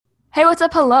Hey, what's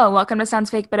up? Hello. Welcome to Sounds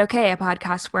Fake But Okay, a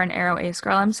podcast where an arrow ace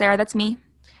girl, I'm Sarah, that's me,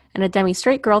 And a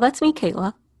demi-straight girl, that's me,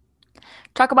 Kayla.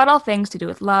 talk about all things to do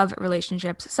with love,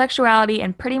 relationships, sexuality,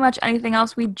 and pretty much anything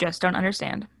else we just don't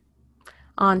understand.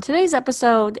 On today's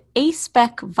episode,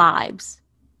 Aspec vibes.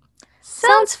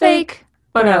 Sounds fake,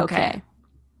 but okay.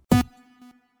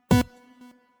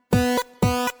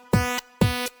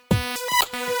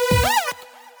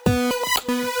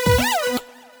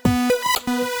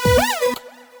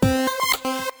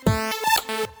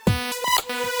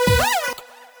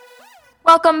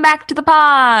 Welcome back to the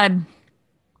pod.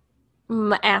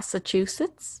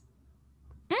 Massachusetts.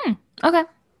 Okay.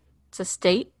 It's a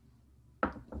state.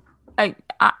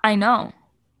 I know.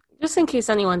 Just in case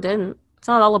anyone didn't. It's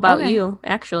not all about Okay. you,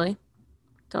 actually.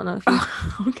 Don't know if you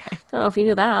Okay. don't know if you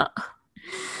knew that.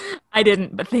 I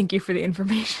didn't, but thank you for the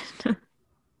information.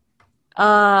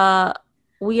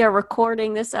 We are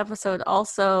recording this episode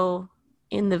also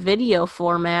in the video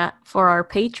format for our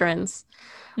patrons.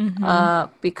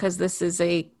 Because this is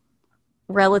a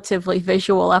relatively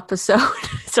visual episode,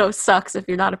 so it sucks if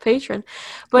you're not a patron.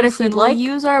 But Listen, if you'd like, we'll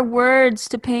use our words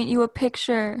to paint you a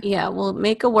picture. yeah, we'll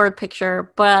make a word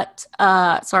picture. But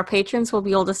so our patrons will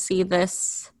be able to see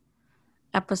this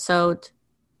episode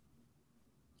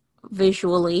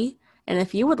visually. And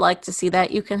if you would like to see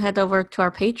that, you can head over to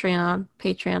our Patreon,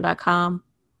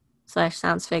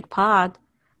 patreon.com/soundsfakepod,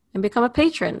 and become a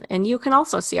patron. And you can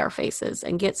also see our faces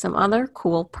and get some other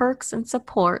cool perks and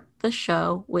support the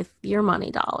show with your money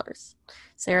dollars.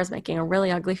 Sarah's making a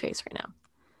really ugly face right now.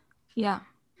 Yeah.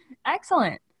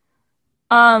 Excellent.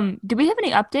 Did we have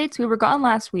any updates? We were gone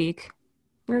last week.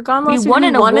 We were gone We last week. won We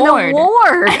an won award. an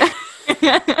award.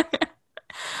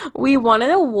 We won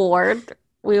an award.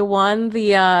 We won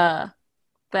the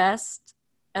best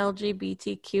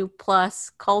LGBTQ plus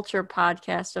culture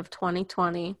podcast of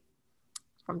 2020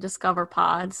 from Discover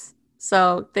Pods.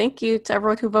 So thank you to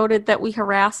everyone who voted that we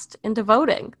harassed into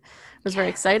voting. It was very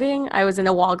exciting. I was in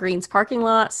a Walgreens parking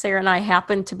lot. Sarah and I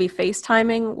happened to be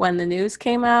FaceTiming when the news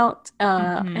came out,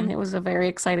 and it was a very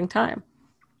exciting time.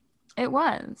 It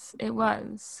was.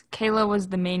 Kayla was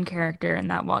the main character in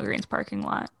that Walgreens parking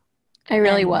lot. I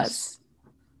really And was.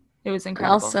 It was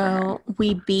incredible. Also,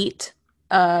 we beat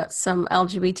some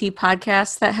LGBT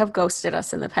podcasts that have ghosted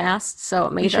us in the past, so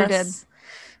it made us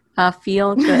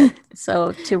feel good.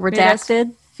 So to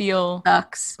Redacted, feel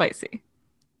sucks. spicy.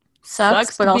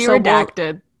 Sucks, but to also be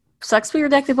redacted. Sucks to be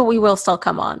redacted, but we will still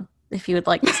come on if you would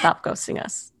like to stop ghosting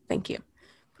us. Thank you.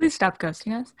 Please stop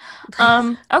ghosting us.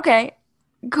 Okay,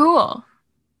 cool.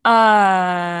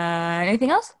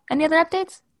 Anything else? Any other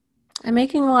updates? I'm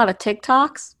making a lot of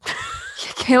TikToks.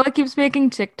 Kayla keeps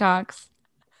making TikToks.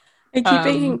 I keep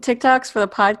making TikToks for the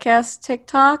podcast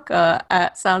TikTok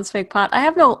at Sounds Fake Pod.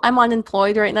 I'm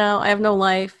unemployed right now. I have no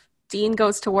life. Dean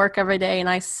goes to work every day, and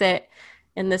I sit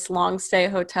in this long stay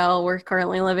hotel we're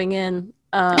currently living in.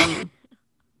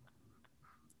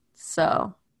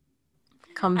 So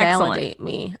come validate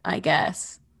me, I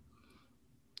guess.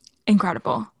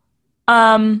 Incredible.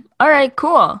 All right,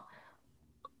 cool.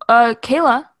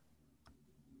 Kayla,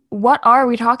 what are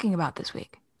we talking about this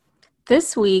week?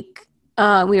 This week,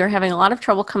 we were having a lot of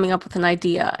trouble coming up with an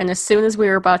idea. And as soon as we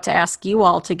were about to ask you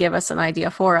all to give us an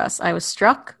idea for us, I was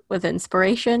struck with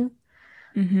inspiration.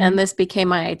 And this became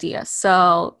my idea.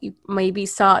 So you maybe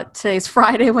saw today's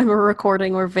Friday when we're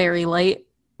recording. We're very late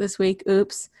this week.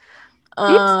 Oops.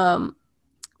 But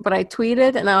I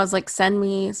tweeted and I was like, send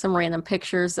me some random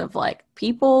pictures of like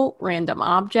people, random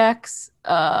objects,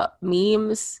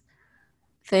 memes,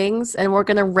 things. And we're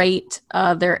going to rate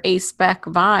their Aspec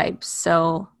vibes.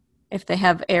 So if they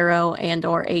have arrow and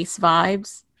or ace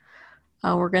vibes,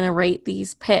 we're going to rate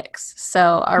these pics.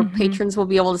 So our patrons will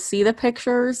be able to see the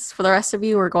pictures. For the rest of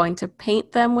you, we're going to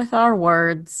paint them with our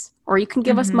words, or you can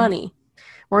give us money.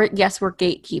 We're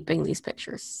gatekeeping these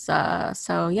pictures.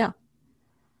 So yeah.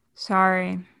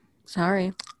 Sorry.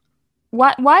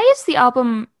 Why is the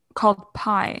album called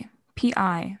Pi?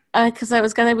 P-I? Because I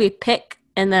was going to be pick,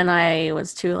 and then I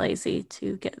was too lazy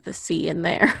to get the C in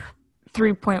there.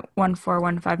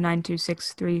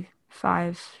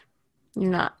 3.141592635.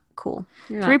 You're not cool.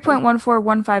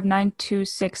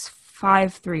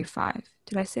 3.14159265535.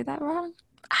 Did I say that wrong?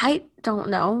 I don't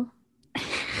know.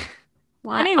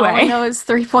 Why? Anyway. All I know is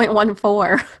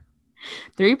 3.14.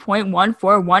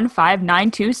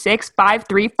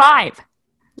 3.14159265535.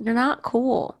 You're not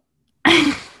cool.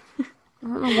 I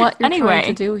don't know what you're trying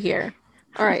to do here.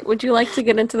 All right. Would you like to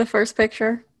get into the first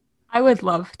picture? I would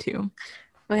love to.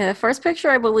 Okay, the first picture,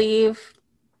 I believe,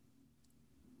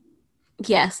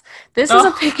 Yes. This is a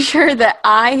Oh, picture that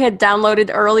I had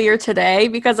downloaded earlier today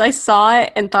because I saw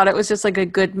it and thought it was just like a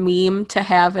good meme to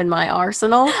have in my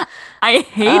arsenal. I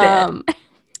hate it. Um,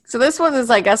 so this one is,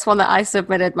 I guess, one that I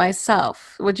submitted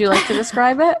myself. Would you like to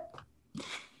describe it?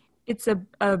 It's a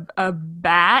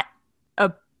bat,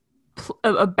 a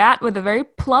a bat with a very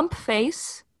plump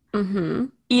face Mm-hmm.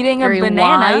 eating a Very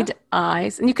banana. wide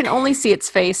eyes. And you can only see its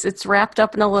face. It's wrapped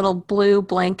up in a little blue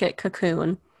blanket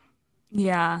cocoon.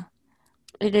 Yeah.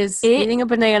 It is It eating a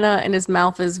banana and his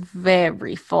mouth is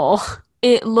very full.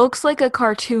 it looks like a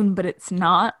cartoon, but it's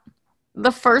not.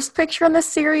 The first picture in this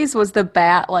series was the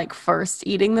bat like first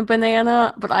eating the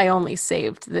banana, but I only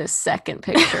saved this second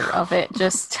picture of it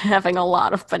just having a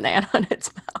lot of banana in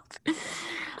its mouth.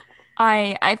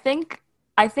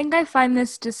 I think I find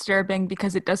this disturbing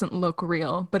because it doesn't look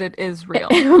real, but it is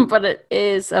real. But it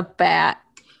is a bat.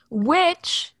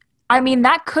 Which, I mean,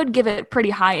 that could give it pretty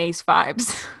high ace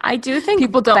vibes. I do think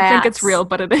People don't think it's bats, real,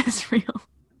 but it is real.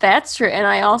 that's true. And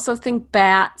I also think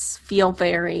bats feel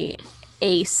very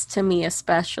ace to me,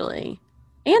 especially.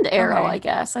 And arrow, I Okay.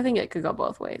 guess. I think it could go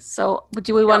both ways. So, but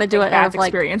do we You want to don't do think it out bats of like,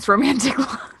 experience romantic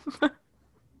love?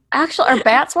 actually, are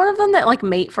bats one of them that like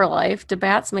mate for life? Do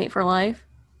bats mate for life?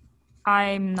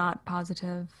 I'm not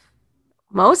positive.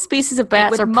 Most species of Mate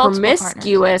bats with are multiple partners.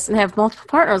 promiscuous and have multiple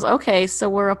partners. Okay, so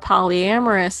we're a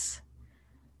polyamorous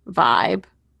vibe.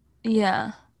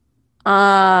 Yeah.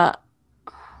 Uh,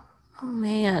 oh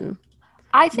man.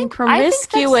 I I mean, think that's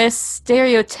promiscuous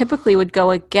stereotypically would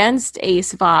go against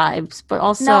ace vibes, but now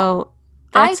also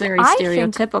I that's th- very I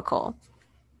think stereotypical.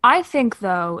 I think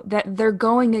though that they're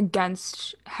going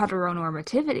against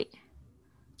heteronormativity,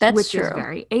 That's which is true.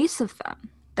 very ace of them.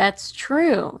 That's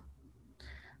true.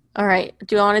 All right.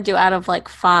 Do you want to do out of like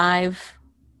 5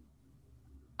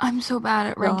 I'm so bad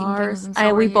at ranking things, stars? and so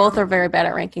are We both you. are very bad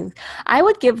at rankings. I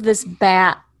would give this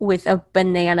bat with a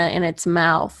banana in its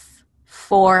mouth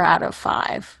 4 out of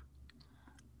 5.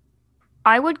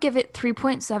 I would give it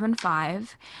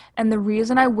 3.75, and the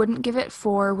reason I wouldn't give it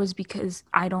 4 was because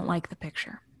I don't like the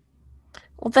picture.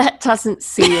 Well, that doesn't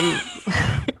seem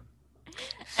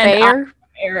And I fair.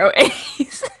 arrow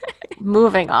ace.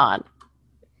 Moving on.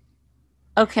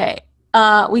 Okay.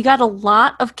 We got a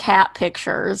lot of cat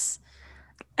pictures.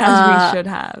 As we Uh, should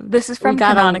have. This is we from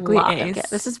got a Canonically lot of cat. Ace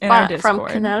This is in our from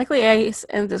Discord. Canonically Ace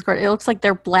in Discord. It looks like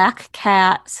their black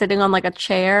cat sitting on like a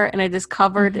chair, and it is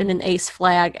covered in Mhm. an ace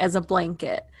flag as a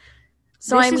blanket.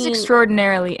 So I This is mean,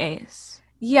 extraordinarily ace.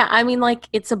 yeah, I mean like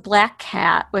it's a black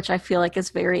cat, which I feel like is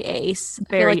very ace. I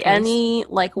feel like Very ace. any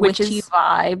like Which witchy is,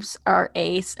 vibes are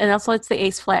ace, and also it's the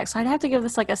ace flag. So I'd have to give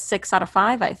this like a 6 out of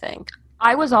 5, I think.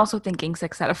 I was also thinking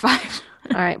 6 out of 5.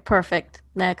 All right, perfect.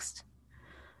 Next.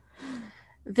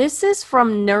 This is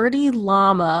from Nerdy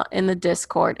Llama in the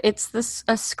Discord. It's this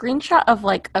a screenshot of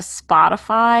like a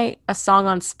song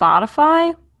on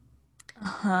Spotify.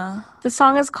 Uh-huh. The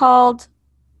song is called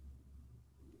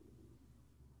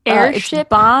it's Airship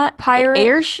bot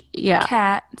pirate yeah.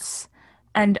 cats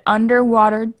and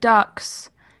underwater ducks,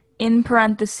 in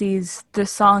parentheses, the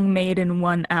song made in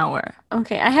 1 hour.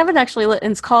 Okay, I haven't actually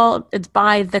it's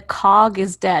by The Cog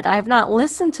is Dead. I have not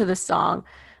listened to the song,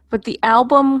 but the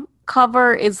album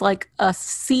cover is like a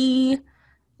sea,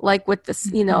 like with this,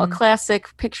 a Mhm.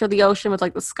 classic picture of the ocean with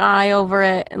like the sky over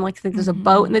it, and like I think there's a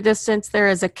boat in Mhm. the distance. There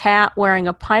is a cat wearing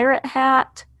a pirate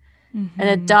hat and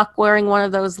a Mhm. duck wearing one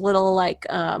of those little like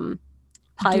pirate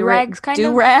Do-rags, kind of?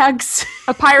 do-rags.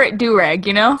 A pirate do-rag,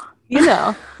 you know? you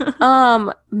know.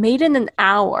 Made in an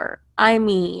hour. I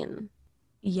mean,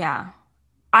 Yeah.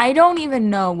 I don't even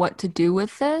know what to do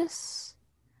with this.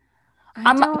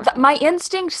 I don't My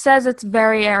instinct says it's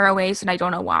very arrow ace, and I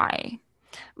don't know why.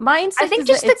 my I instinct think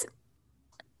is that just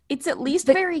it's at least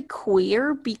the very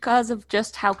queer because of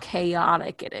just how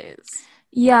chaotic it is.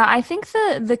 yeah, I think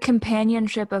the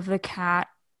companionship of the cat,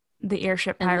 the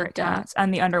airship And the pirate duck. cats,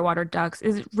 and the underwater ducks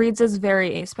is reads as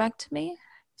very aspect to me.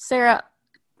 Sarah,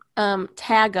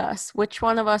 tag us. Which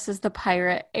one of us is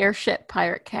the airship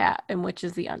pirate cat, and which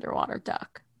is the underwater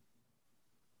duck?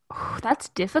 Ooh, that's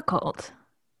difficult.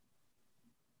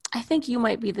 I think you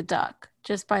might be the duck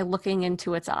just by looking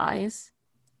into its eyes.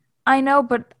 I know,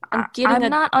 but I'm getting I'm a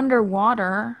not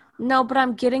underwater. no, but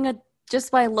I'm getting a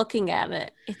just by looking at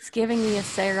it. It's giving me a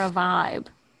Sarah vibe.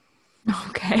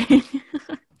 Okay.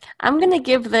 I'm going to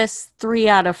give this 3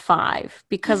 out of 5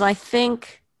 because I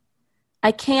think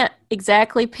I can't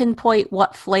exactly pinpoint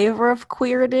what flavor of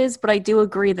queer it is, but I do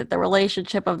agree that the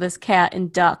relationship of this cat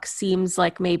and duck seems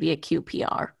like maybe a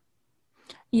QPR.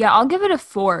 Yeah, I'll give it a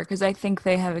 4 because I think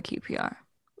they have a QPR.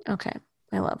 Okay,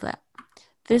 I love that.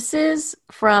 This is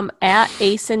from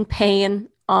 @Ace in Pain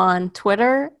on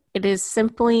Twitter. It is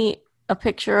simply a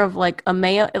picture of like a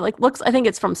mayo. It like looks. I think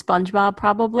it's from SpongeBob,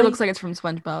 It looks probably. like it's from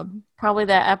SpongeBob. Probably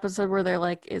that episode where they're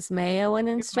like, "Is mayo an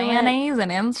Is instrument?" mayonnaise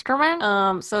an instrument?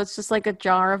 So it's just like a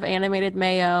jar of animated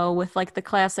mayo with like the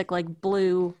classic like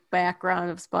blue background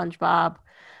of SpongeBob,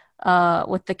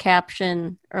 with the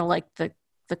caption or like the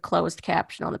closed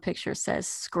caption on the picture says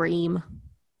 "Scream."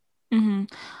 Hmm.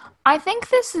 I think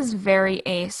this is very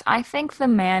ace. I think the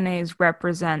mayonnaise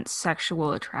represents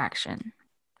sexual attraction.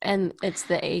 And it's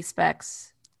the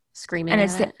A-Specs And screaming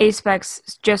it's at the it. Aspec's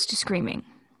just screaming.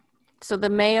 So the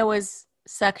mayo is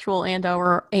sexual and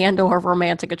or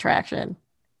romantic attraction,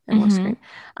 and we're Hmm. screaming.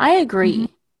 I Hmm.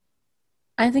 agree.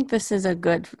 I think this is a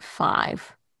good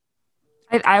 5.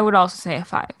 I would also say a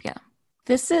 5, yeah.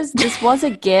 This was a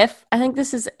GIF. I think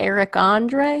this is Eric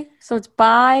Andre. So it's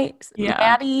by Yeah.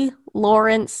 Maddie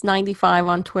Lawrence 95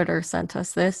 on Twitter sent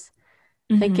us this.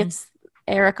 I think Hmm. it's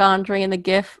Eric Andre in the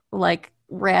GIF like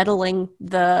rattling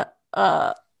the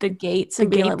The gates the and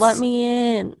being like, "Let gates.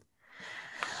 me in."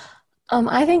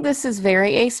 I think this is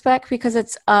very A-spec because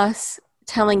it's us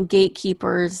telling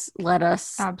gatekeepers, let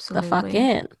us the fuck Absolutely.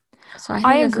 in. So I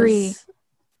I think this agree. is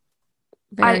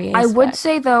I very I would A-spec.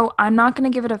 say though, I'm not going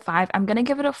to give it a 5. I'm going to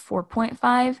give it a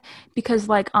 4.5 because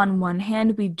like on one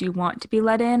hand we do want to be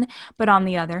let in, but on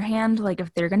the other hand, like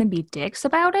if they're going to be dicks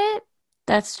about it,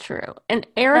 That's true. And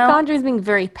Eric no. Andre is being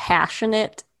very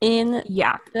passionate in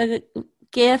Yeah, the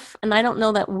GIF, and I don't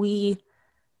know that we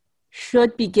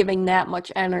should be giving that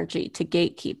much energy to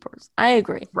gatekeepers. I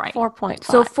agree. right.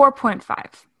 So 4.5.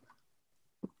 4.5.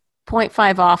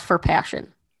 0.5 off for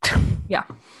passion. Yeah.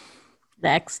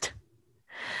 Next.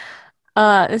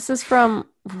 This is from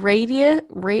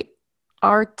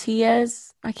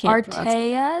Artiez. I can't pronounce it.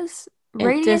 Arteas? In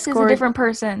Radius is a Discord. different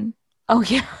person. Oh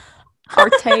yeah.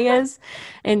 Arteas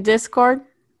in Discord.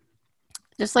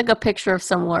 Just like a picture of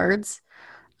some words.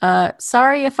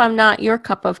 Sorry if I'm not your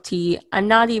cup of tea. I'm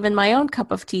not even my own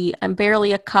cup of tea. I'm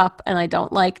barely a cup and I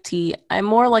don't like tea. I'm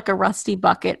more like a rusty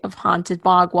bucket of haunted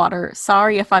bog water.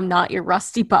 Sorry if I'm not your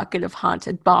rusty bucket of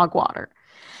haunted bog water.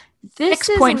 This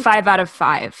isn't 6.5 out of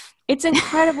 5. It's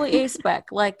incredibly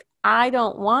A-spec. Like, I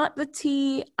don't want the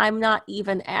tea. I'm not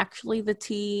even actually the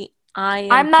tea. I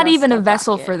am I'm not just even a a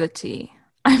vessel for bucket. the tea.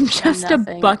 I'm I have just a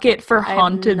nothing. bucket for I have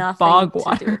haunted nothing bog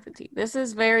to do with water. the tea. This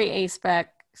is very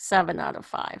A-spec. 7 out of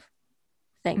 5.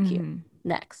 Thank you. Hmm.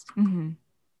 Next. Hmm.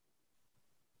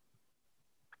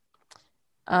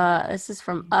 This is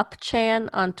from UpChan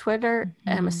on Twitter.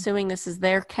 I'm Hmm. assuming this is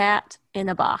their cat in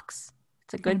a box.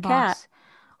 It's a In a good cat. box.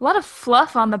 A lot of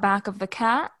fluff on the back of the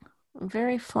cat.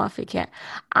 Very fluffy cat.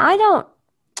 I don't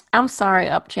I'm sorry,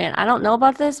 UpChan. I don't know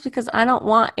about this because I don't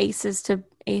want aces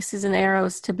and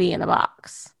arrows to be in a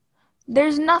box.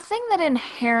 There's nothing that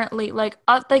inherently like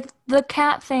the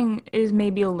cat thing is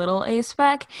maybe a little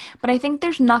A-spec, but I think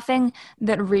there's nothing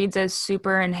that reads as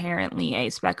super inherently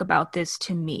A-spec about this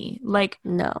to me. Like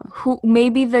No. who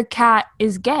maybe the cat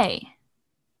is gay.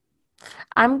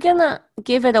 I'm gonna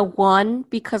give it a 1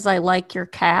 because I like your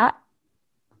cat.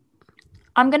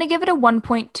 I'm gonna give it a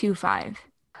 1.25.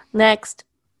 Next,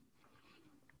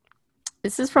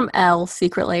 this is from L,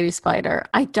 Secret Lady Spider.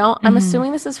 I'm Mm-hmm.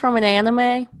 assuming this is from an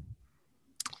anime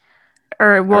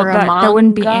Or well, or a that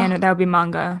wouldn't be manga. anime, that would be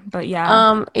manga, but yeah.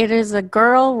 It is a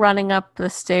girl running up the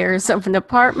stairs of an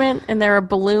apartment, and there are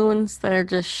balloons that are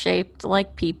just shaped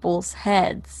like people's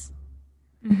heads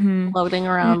Mm-hmm. floating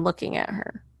around looking at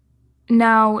her.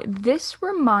 Now, this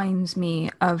reminds me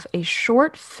of a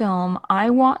short film I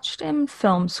watched in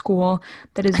film school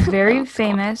that is very Film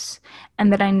school. famous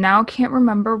and that I now can't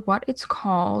remember what it's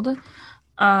called.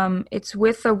 It's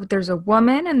with there's a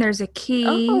woman and there's a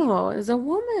key. Oh, is a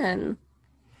woman.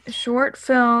 Short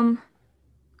film,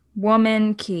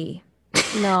 woman, key.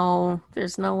 No,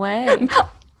 there's no way.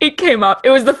 It came up.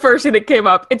 It was the first thing that came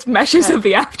up. It's Meshes Shut of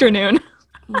the Afternoon.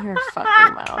 your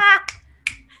fucking mouth.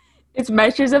 It's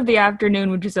Meshes of the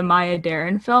Afternoon, which is a Maya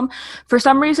Deren film. For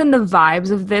some reason, the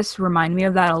vibes of this remind me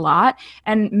of that a lot.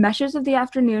 And Meshes of the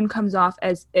Afternoon comes off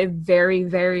as a very,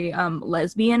 very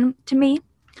lesbian to me.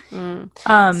 Mm.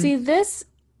 Um, See, this,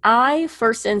 I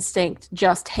first instinct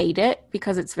just hate it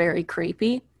because it's very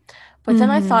creepy. But then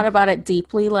I mhm, thought about it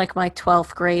deeply, like my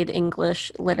 12th grade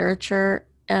English literature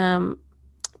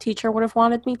teacher would have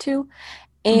wanted me to.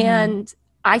 mhm, And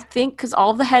I think because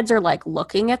all the heads are like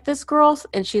looking at this girl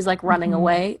and she's like running mhm.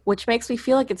 away, which makes me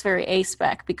feel like it's very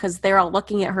A-spec because they're all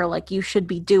looking at her like you should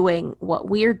be doing what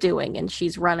we're doing. And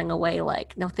she's running away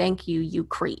like, no, thank you, you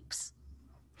creeps.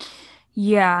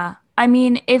 Yeah. I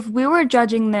mean, if we were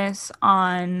judging this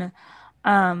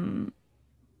um,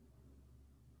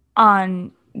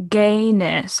 on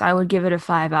gayness, I would give it a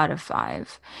 5 out of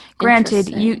 5. Granted,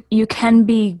 you Interesting. you can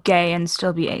be gay and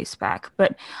still be aspec,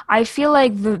 but I feel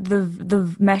like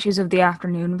the meshes of the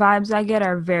afternoon vibes I get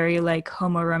are very like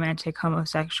homo-romantic,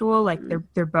 homosexual, like Mm.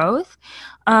 they're both.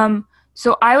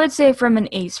 So I would say from an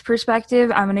ace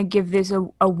perspective, I'm gonna give this a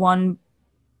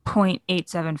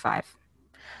 1.875.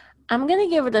 I'm gonna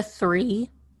give it a 3.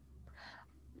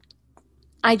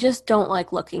 I just don't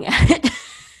like looking at it.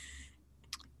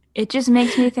 It just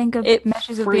makes me think of It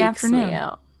meshes of the freaks me afternoon.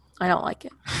 out. I don't like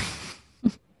it.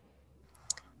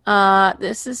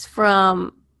 This is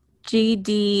from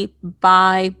GD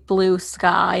by Blue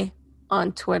Sky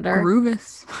on Twitter.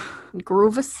 Groovis.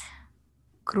 Groovis.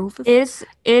 Groovis.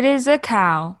 It is a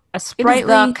cow, a It is the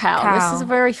sprightly cow. This is a cow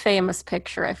very famous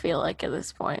picture, I feel like, at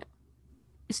this point.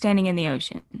 standing in the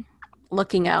ocean.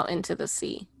 Looking out into the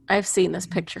sea. I've seen this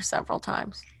picture several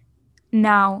times.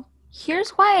 Now, here's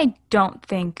why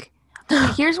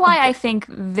I think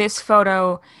this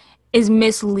photo is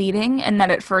misleading and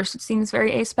that at first it seems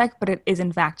very aspec, but it is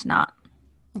in fact not.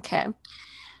 Okay.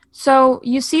 So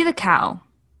you see the cow.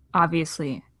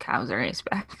 Obviously, cows are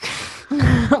aspec.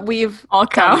 We've All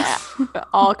done cows. that.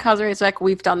 All cows are aspec.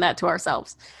 We've done that to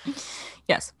ourselves.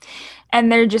 Yes. And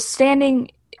they're just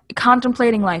standing,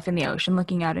 contemplating life in the ocean,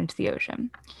 looking out into the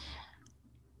ocean.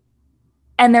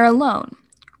 And they're alone,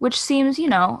 which seems,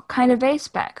 kind of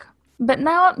aspec. But then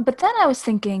I was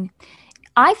thinking,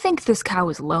 I think this cow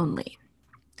is lonely.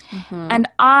 Mm-hmm. And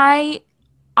I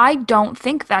don't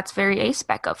think that's very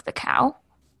aspec of the cow.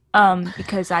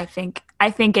 Because I think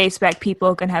aspec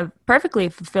people can have perfectly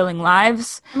fulfilling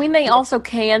lives. I mean, they also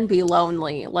can be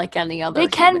lonely like any other They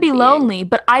can human be being. lonely,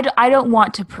 but I don't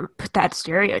want to put that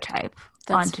stereotype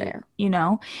That's onto, fair.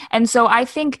 And so I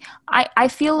think I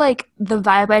feel like the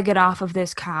vibe I get off of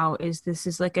this cow is this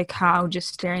is like a cow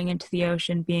just staring into the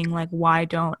ocean, being like, why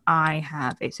don't I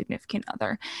have a significant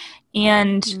other?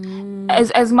 And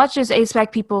as much as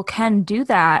aspec people can do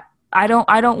that, I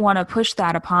don't want to push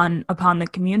that upon the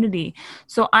community.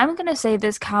 So I'm gonna say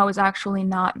this cow is actually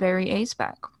not very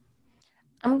aspec.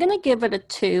 I'm going to give it a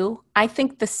 2. I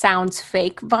think the sounds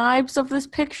fake vibes of this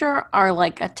picture are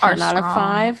like a Are 10 out of strong.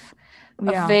 5. A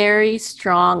Yeah. very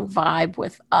strong vibe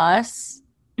with us.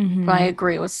 Mm-hmm. But I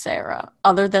agree with Sarah.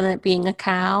 Other than it being a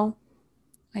cow,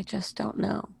 I just don't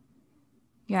know.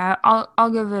 Yeah, I'll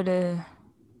give it a.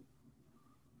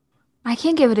 I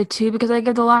can't give it a 2 because I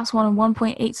give the last one a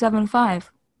 1.875.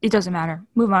 It doesn't matter.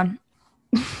 Move on.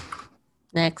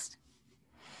 Next.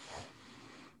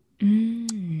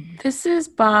 Mm. This is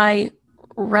by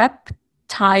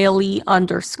Reptiley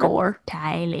 _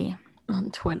 Tylee. on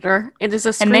Twitter. It is a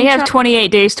screenshot. And they have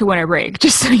 28 days to win a break,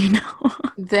 just so you know.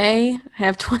 They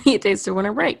have 28 days to win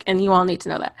a break, and you all need to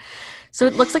know that. So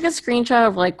it looks like a screenshot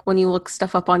of like when you look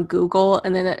stuff up on Google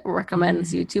and then it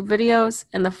recommends YouTube videos.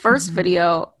 And the first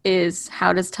video is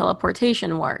how does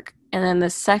teleportation work? And then the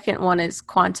second one is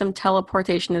quantum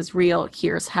teleportation is real.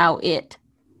 Here's how it.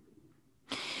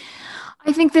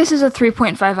 I think this is a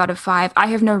 3.5 out of 5. I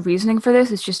have no reasoning for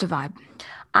this. It's just a vibe.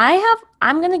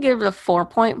 I'm going to give it a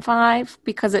 4.5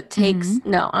 because it takes,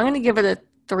 no, I'm going to give it a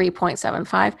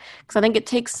 3.75 because I think it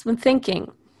takes some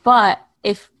thinking. But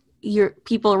if your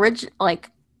people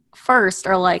first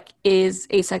are like, is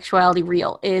asexuality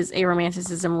real? Is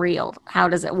aromanticism real? How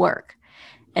does it work?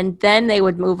 And then they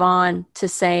would move on to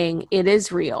saying it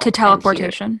is real. To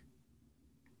teleportation.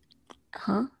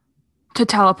 Huh? To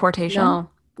teleportation.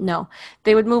 No.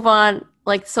 They would move on.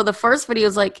 Like, so the first video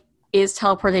is like, is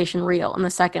teleportation real? And the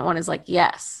second one is like,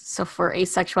 yes. So for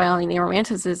asexuality and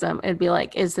aromanticism, it'd be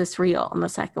like, is this real? And the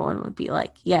second one would be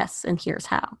like, yes, and here's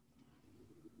how.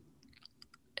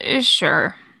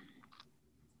 Sure.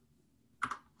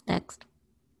 Next.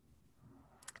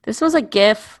 This was a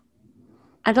GIF.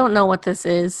 I don't know what this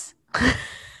is.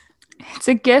 It's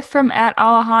a GIF from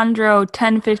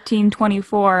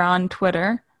 @Alejandro101524 on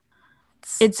Twitter.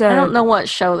 I don't know what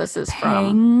show this is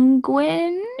penguin?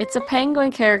 From. It's a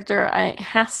penguin character. It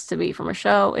has to be from a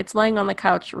show. It's laying on the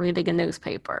couch reading a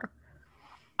newspaper.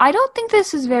 I don't think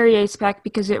this is very aspec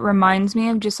because it reminds me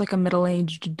of just like a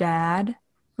middle-aged dad.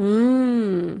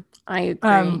 I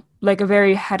agree. Like a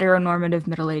very heteronormative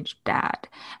middle-aged dad.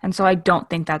 And so I don't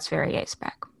think that's very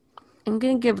aspec. I'm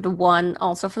going to give it a 1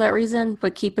 also for that reason,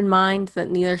 but keep in mind that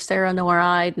neither Sarah nor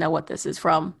I know what this is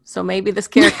from. So maybe this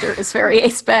character is very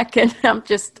aspec and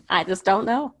I just don't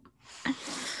know.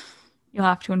 You'll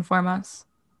have to inform us.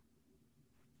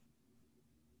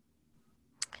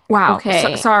 Wow.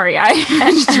 Okay. Sorry.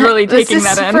 I'm just really taking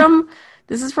that in.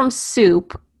 This is from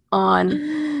Soup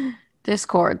on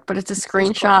Discord, but it's a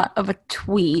screenshot of a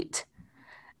tweet.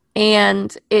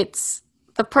 And it's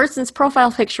the person's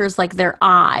profile picture is like their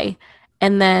eye,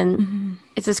 and then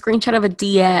it's a screenshot of a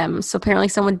DM. So apparently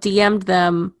someone DM'd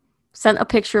them, sent a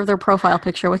picture of their profile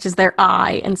picture, which is their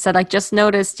eye, and said, I just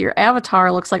noticed your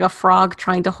avatar looks like a frog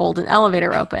trying to hold an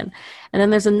elevator open. And then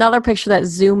there's another picture that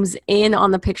zooms in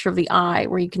on the picture of the eye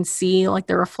where you can see like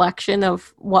the reflection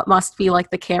of what must be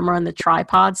like the camera and the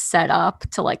tripod set up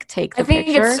to like take the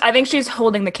picture. I think she's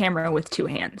holding the camera with two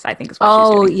hands, I think is what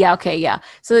she's doing. Oh, yeah, okay, yeah.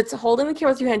 So it's holding the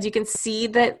camera with two hands. You can see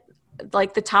that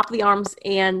like the top of the arms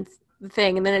and the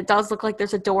thing, and then it does look like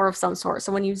there's a door of some sort.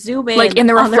 So when you zoom in, like in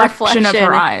the reflection of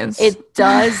her eyes, it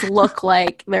does look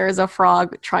like there is a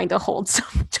frog trying to hold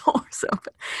some doors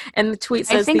open. And the tweet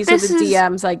says, these are the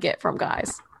DMs I get from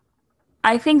guys.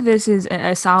 I think this is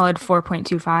a solid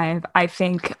 4.25. I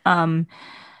think,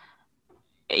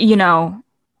 you know,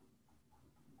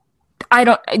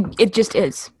 it just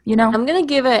is, you know? I'm going to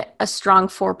give it a strong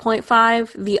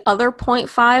 4.5. The other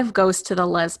 0.5 goes to the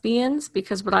lesbians,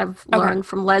 because what I've learned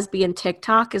from lesbian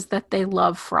TikTok is that they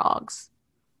love frogs.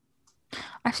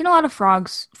 I've seen a lot of frog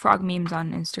memes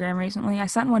on Instagram recently. I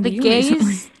sent one to you recently. The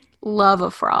gays love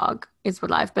a frog, is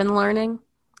what I've been learning.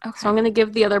 Okay. So I'm going to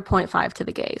give the other 0.5 to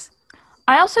the gays.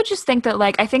 I also just think that,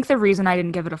 like, I think the reason I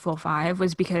didn't give it a full 5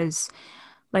 was because,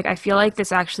 like, I feel like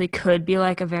this actually could be,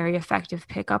 like, a very effective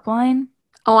pickup line.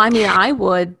 Oh, I mean, I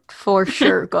would for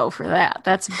sure go for that.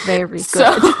 That's very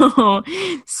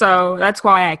good. So that's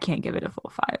why I can't give it a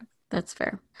full 5. That's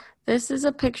fair. This is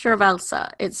a picture of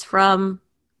Elsa. It's from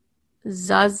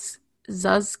Zuzki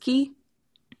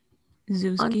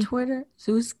on Twitter.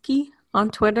 Zuzki on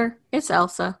Twitter. It's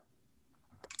Elsa.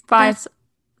 5.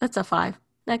 That's a 5.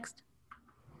 Next.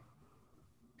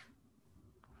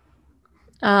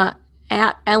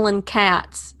 At Ellen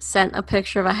Katz sent a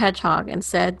picture of a hedgehog and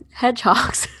said,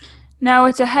 hedgehogs. No,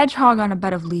 it's a hedgehog on a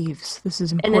bed of leaves. This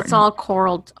is important. And it's all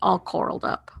coraled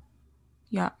up.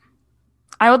 Yeah.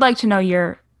 I would like to know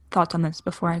your thoughts on this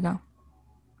before I go.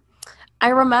 I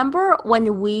remember when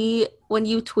you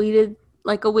tweeted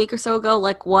like a week or so ago,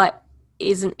 like what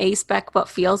isn't Aspec but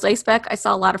feels Aspec. I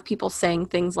saw a lot of people saying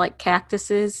things like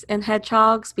cactuses and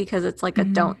hedgehogs because it's like a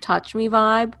don't touch me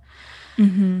vibe.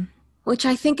 Mm-hmm. Which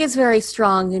I think is very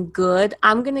strong and good.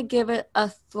 I'm going to give it a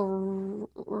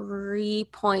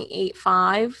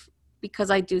 3.85 because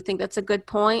I do think that's a good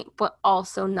point, but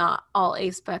also not all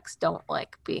Aspecs don't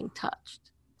like being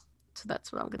touched. So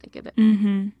that's what I'm going to give it.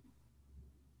 Mm-hmm.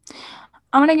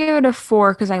 I'm going to give it a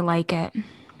 4 because I like it.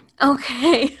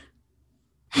 Okay.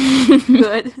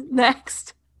 Good.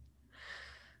 Next.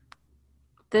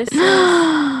 This is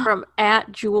from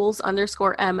at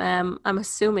Jules_MM. I'm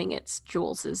assuming it's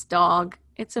Jules's dog.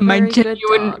 It's a very good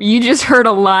dog. You just heard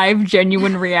a live,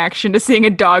 genuine reaction to seeing a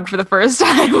dog for the first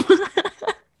time.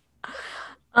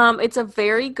 It's a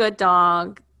very good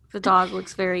dog. The dog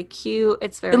looks very cute.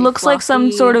 It looks fluffy. Like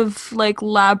some sort of like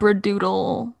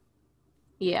Labradoodle.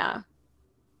 Yeah.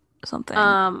 Something.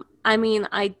 I mean,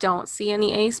 I don't see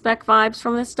any A-spec vibes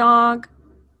from this dog.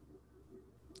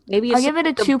 Maybe I'll give it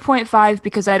a 2.5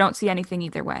 because I don't see anything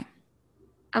either way.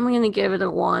 I'm going to give it a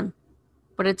 1,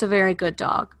 but it's a very good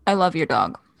dog. I love your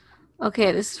dog.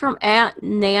 Okay, this is from at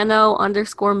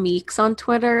nano_meeks on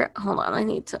Twitter. Hold on, I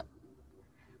need to...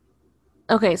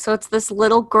 Okay, so it's this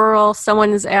little girl.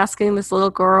 Someone is asking this little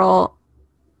girl,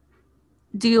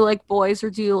 do you like boys or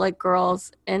do you like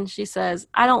girls? And she says,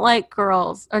 I don't like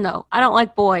girls. Or no, I don't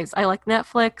like boys. I like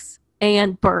Netflix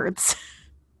and birds.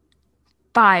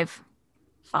 5.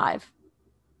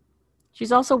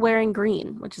 She's also wearing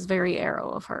green, which is very arrow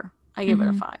of her. I give it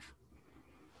a 5.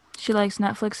 She likes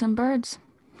Netflix and birds.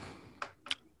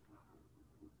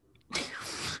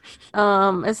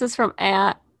 This is from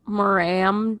at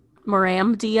Moramdia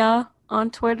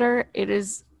on Twitter. It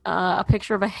is a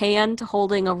picture of a hand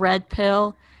holding a red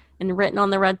pill, and written on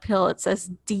the red pill it says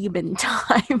demon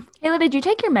time. Kayla, did you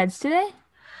take your meds today?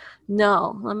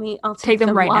 No. I'll take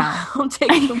them right now. I'll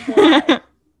take them live.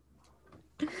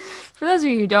 For those of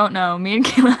you who don't know, me and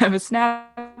Kayla have a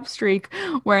snap streak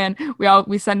wherein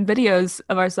we send videos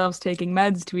of ourselves taking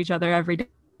meds to each other every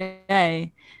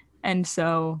day. And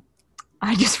so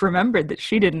I just remembered that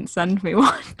she didn't send me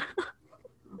one.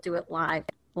 Do it live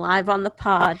on the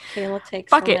pod. Kayla takes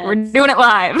Fuck it, meds. We're doing it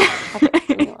live.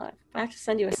 I have to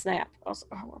send you a snap. Also,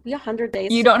 are we 100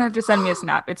 days? You don't have to send me a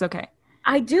snap. It's okay.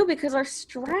 I do because our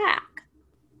Strack.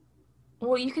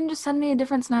 Well, you can just send me a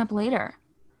different snap later.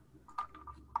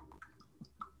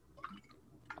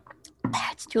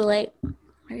 It's too late.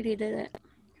 I already did it.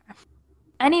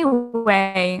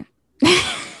 Anyway.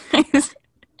 It's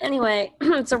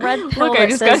a red pill. Look, I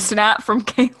just got a snap from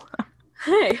Kayla.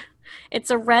 Hey, it's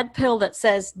a red pill that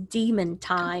says demon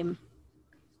time.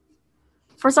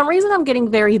 For some reason, I'm getting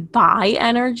very bi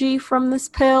energy from this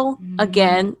pill. Mm.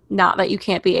 Again, not that you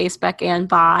can't be aspec and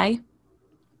bi.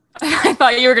 I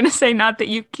thought you were going to say not that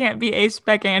you can't be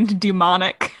aspec and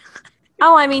demonic.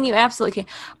 Oh, I mean, you absolutely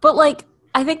can. But, like,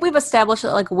 I think we've established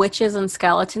that, like, witches and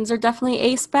skeletons are definitely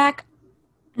aspec.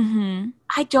 Mm-hmm.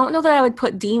 I don't know that I would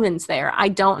put demons there. I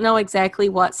don't know exactly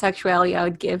what sexuality I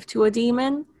would give to a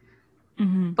demon.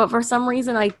 Mm-hmm. But for some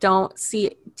reason, I don't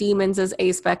see demons as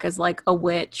aspec as, like, a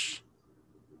witch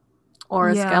or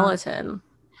a Yeah. skeleton.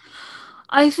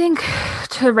 I think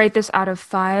to rate this out of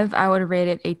 5, I would rate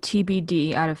it a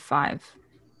TBD out of 5.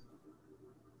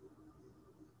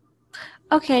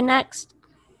 Okay, next.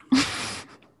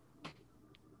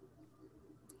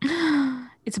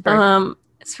 It's a bird.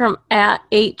 It's from at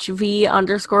HV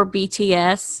underscore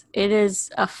BTS. It is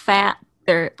a fat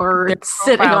Their bird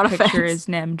sitting profile on a picture fence. is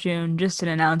Namjoon, just an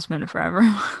announcement for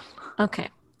everyone. Okay.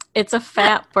 It's a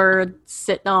fat bird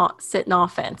sitting on a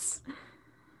fence.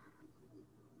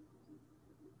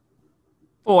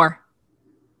 4.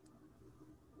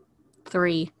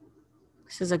 3.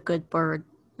 This is a good bird.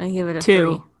 I give it a 3.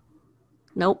 2.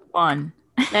 Nope. 1.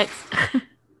 Next.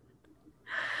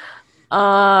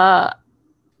 Uh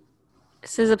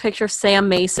this is a picture of Sam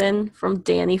Mason from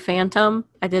Danny Phantom.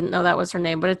 I didn't know that was her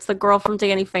name, but it's the girl from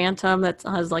Danny Phantom that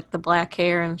has like the black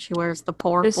hair and she wears the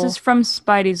This is purple. from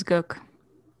Spidey's Gook,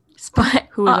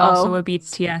 who is also Uh-oh. a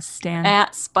BTS stan.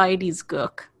 At Spidey's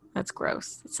Gook. That's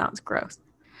gross. That sounds gross.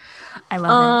 I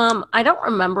love it. I don't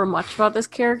remember much about this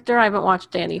character. I haven't watched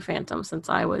Danny Phantom since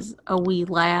I was a wee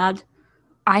lad.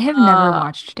 I have never Uh,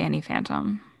 watched Danny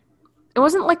Phantom. it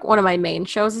wasn't like one of my main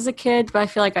shows as a kid, but I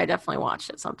feel like I definitely watched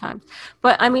it sometimes.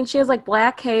 But I mean, she has like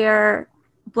black hair,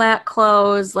 black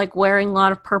clothes, like wearing a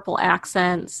lot of purple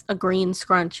accents, a green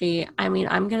scrunchie. I mean,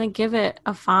 I'm gonna give it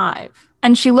a 5.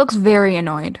 And she looks very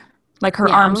annoyed. Like her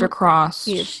Yeah, arms are crossed.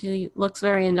 yeah, she looks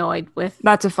very annoyed with.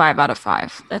 That's a 5 out of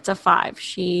 5. That's a 5.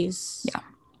 She's Yeah.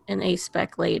 an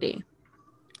A-spec lady.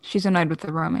 She's annoyed with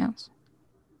the romance.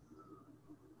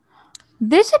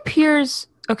 This appears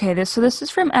okay. This is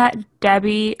from at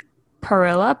Debbie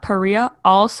Paria,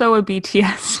 also a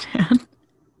BTS stan.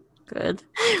 Good.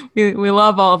 We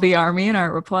love all the army in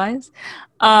our replies.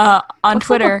 On Looks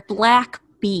Twitter, like a black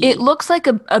bee. it looks like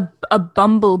a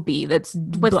bumblebee that's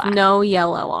with black. no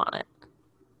yellow on it.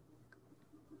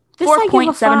 This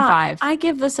 4.75. I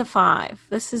give this a 5.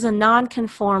 This is a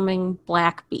non-conforming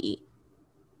black bee.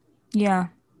 Yeah.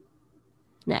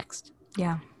 Next.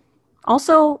 Yeah.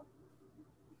 Also,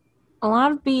 a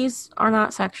lot of bees are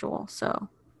not sexual, so.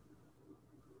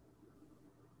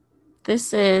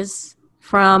 This is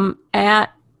from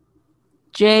at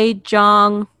J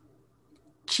Jong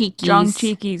Cheekies. Jong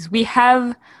Cheekies. We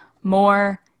have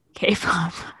more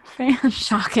K-pop fans.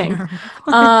 Shocking.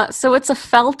 So it's a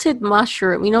felted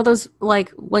mushroom. You know those, like,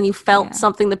 when you felt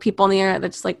something, the people on the internet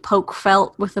that just, like, poke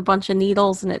felt with a bunch of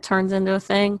needles and it turns into a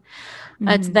thing? Mm-hmm.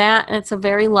 It's that, and it's a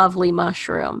very lovely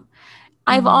mushroom.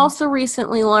 I've also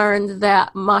recently learned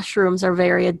that mushrooms are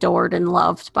very adored and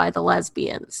loved by the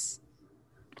lesbians.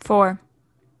 4.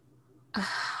 I'm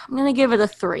going to give it a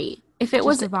 3. If it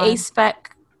was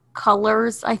A-spec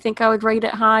colors, I think I would rate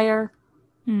it higher.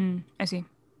 I see.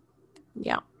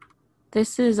 Yeah.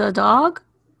 This is a dog?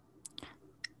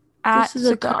 At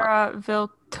Sakura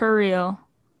Vilturiel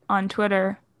on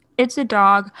Twitter. It's a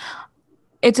dog.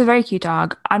 It's a very cute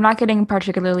dog. I'm not getting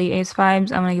particularly ace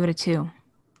vibes. I'm going to give it a 2.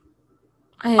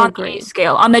 I agree. On the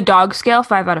scale. On the dog scale,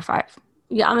 5 out of 5.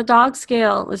 Yeah, on the dog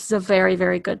scale, this is a very,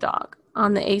 very good dog.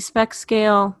 On the A-spec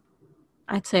scale,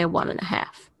 I'd say a 1.5.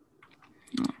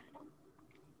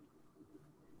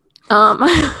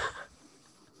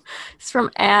 It's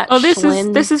from at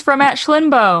this is from at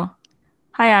Schlinbo.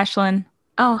 Hi, Ashlyn.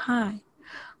 Oh, hi.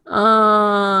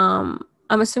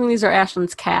 I'm assuming these are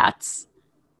Ashlyn's cats.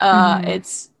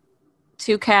 It's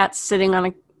 2 cats sitting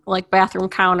on a bathroom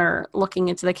counter looking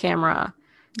into the camera.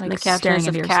 Like, the caption is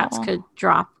if cats could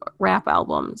drop rap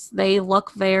albums. They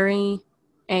look very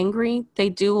angry. They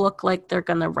do look like they're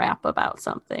gonna rap about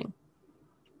something.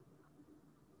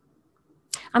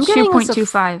 I'm giving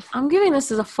 2.25. I'm giving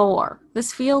this as a 4.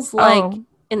 This feels like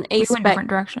an A-spec. Different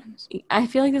directions. I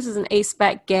feel like this is an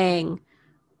A-spec gang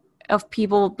of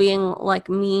people being like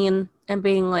mean and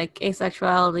being like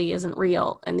asexuality isn't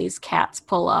real, and these cats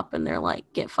pull up and they're like,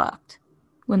 get fucked.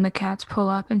 When the cats pull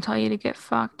up and tell you to get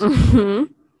fucked. Mm-hmm.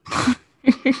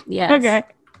 Yes. Okay.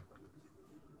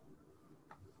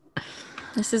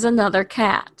 This is another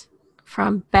cat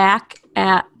from back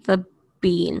at the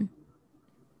bean.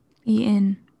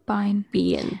 Bean.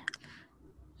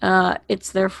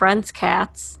 It's their friend's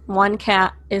cats. One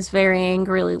cat is very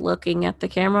angrily looking at the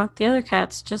camera. The other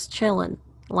cat's just chilling,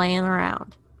 laying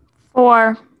around.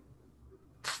 4.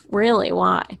 Really?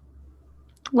 Why?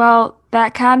 Well,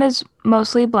 that cat is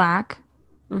mostly black,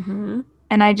 Mm-hmm.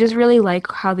 and I just really like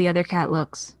how the other cat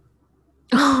looks.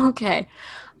 Okay.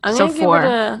 I'm So gonna give it 4.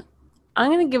 a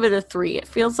I'm gonna give it a 3. It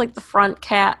feels like the front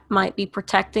cat might be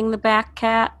protecting the back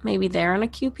cat. Maybe they're in a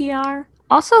QPR.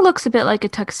 Also looks a bit like a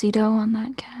tuxedo on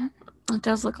that cat. It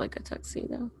does look like a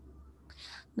tuxedo.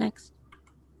 Next.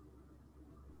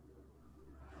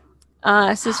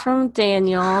 This is from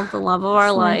Daniel, the love of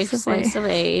our life, Slice of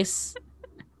Ace.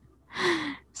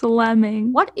 It's a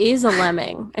lemming. What is a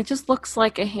lemming? It just looks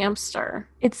like a hamster.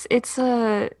 It's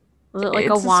a Is it like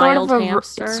a it's wild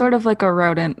hamster? It's sort of like a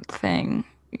rodent thing.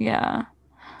 Yeah.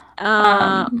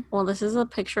 Well, this is a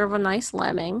picture of a nice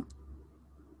lemming.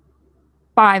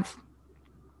 5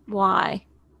 Why?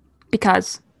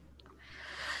 because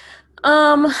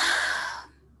I'm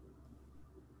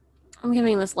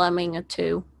giving this lemming a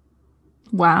 2.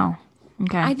 wow.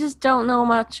 Okay. I just don't know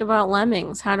much about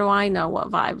lemmings. How do I know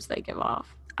what vibes they give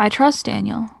off? I trust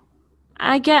Daniel.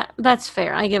 That's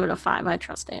fair. I give it a 5. I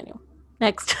trust Daniel.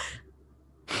 Next.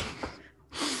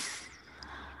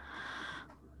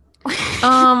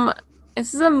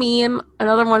 This is a meme.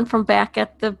 Another one from back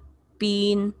at the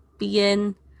Bean.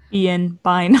 Ian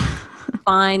Bine.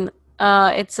 Fine.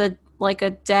 It's a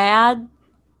dad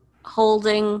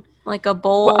holding like a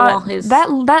bowl while his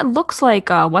that looks like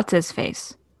what's his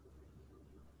face?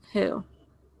 Who?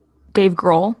 Dave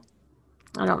Grohl.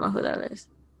 I don't know who that is.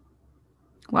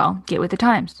 Well, get with the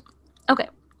times. Okay.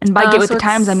 And by get with the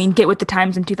times, I mean get with the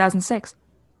times in 2006.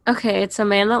 Okay, it's a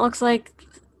man that looks like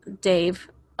Dave.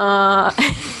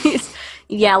 He's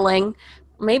yelling,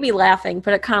 maybe laughing,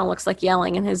 but it kind of looks like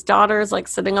yelling. And his daughter is like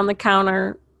sitting on the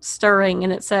counter stirring,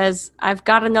 and it says, "I've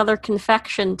got another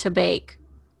confection to bake."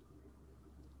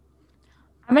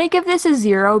 I'm going to give this a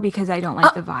 0 because I don't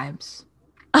like the vibes.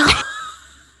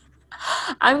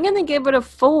 I'm going to give it a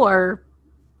 4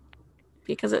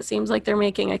 because it seems like they're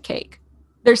making a cake.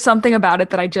 There's something about it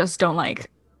that I just don't like.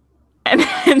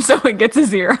 And so it gets a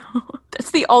 0.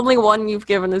 That's the only one you've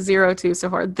given a 0 to so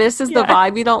far. This is the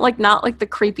vibe you don't like, not like the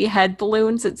creepy head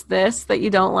balloons. It's this that you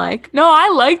don't like. No, I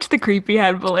liked the creepy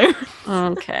head balloon.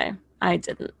 Okay, I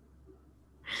didn't.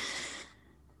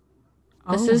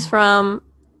 This is from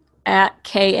at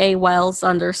 @KA_Wells_.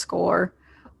 Kayla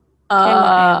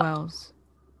A. Wells.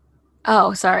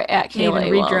 Oh, sorry, at Kayla A.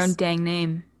 Read Wells. your own dang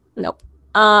name. Nope.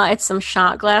 It's some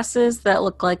shot glasses that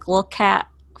look like little cat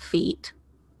feet.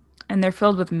 And they're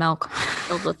filled with milk.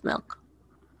 Filled with milk.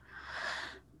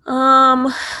 2.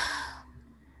 I'm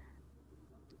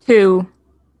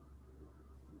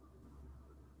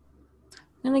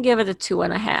gonna give it a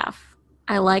 2.5.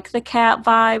 I like the cat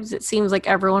vibes. It seems like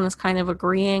everyone is kind of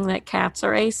agreeing that cats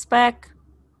are Aspec.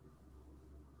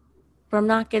 But I'm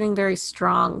not getting very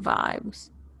strong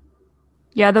vibes.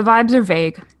 Yeah, the vibes are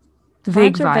vague.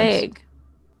 Vague vibes. Vague.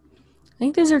 I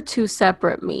think these are 2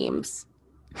 separate memes.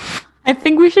 I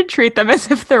think we should treat them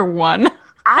as if they're one.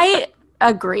 I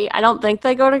agree. I don't think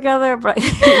they go together, but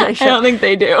I don't think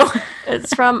they do.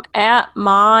 It's from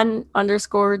 @mon_Diane.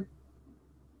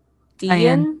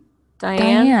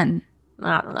 Diane.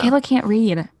 I don't know. Kayla can't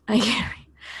read. I can't read.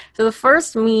 So the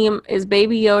first meme is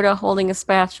Baby Yoda holding a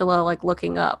spatula, like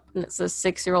looking up, and it says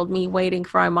 6-year-old me waiting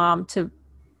for my mom to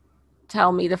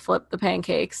tell me to flip the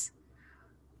pancakes.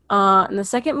 And the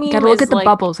second meme gotta look at the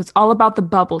bubbles. It's all about the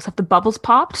bubbles. Have the bubbles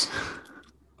popped?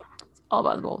 All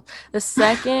about the bubbles. The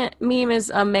second meme is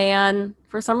a man.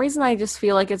 For some reason, I just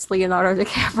feel like it's Leonardo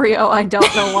DiCaprio. I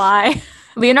don't know why.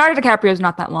 Leonardo DiCaprio is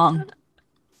not that long.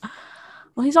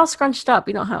 Well, he's all scrunched up.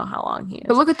 You don't know how long he is.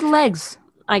 But look at the legs.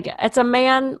 I get it's a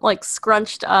man like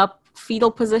scrunched up,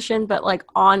 fetal position, but like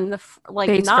on the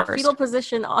face not first. Fetal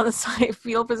position on the side,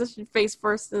 fetal position face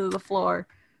first into the floor.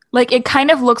 Like it kind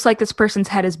of looks like this person's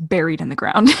head is buried in the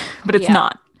ground, but it's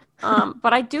not.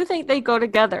 But I do think they go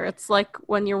together. It's like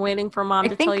when you're waiting for mom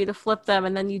to tell you to flip them,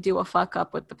 and then you do a fuck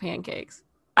up with the pancakes.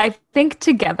 I think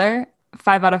together,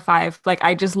 5 out of 5. Like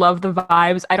I just love the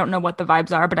vibes. I don't know what the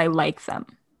vibes are, but I like them.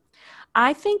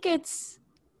 I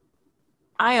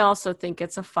also think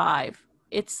it's a 5.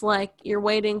 It's like you're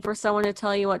waiting for someone to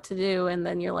tell you what to do, and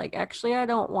then you're like, actually, I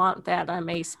don't want that. I'm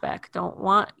Aspec. Don't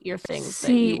want your things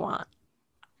that you want.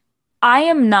 I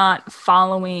am not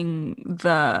following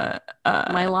the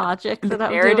my logic, the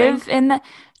narrative in that.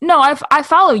 No, I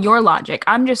follow your logic.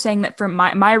 I'm just saying that for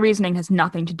my reasoning has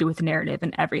nothing to do with the narrative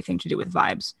and everything to do with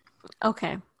vibes.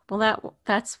 Okay. Well,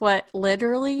 that's what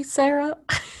literally, Sarah.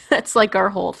 That's like our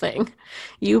whole thing.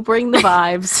 You bring the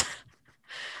vibes.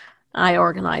 I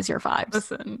organize your vibes.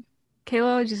 Listen,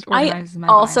 Kayla just organizes my I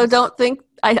also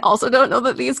vibes. don't know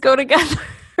that these go together.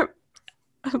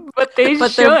 But they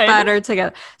but they're should. better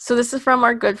together. So this is from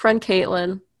our good friend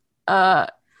Caitlin.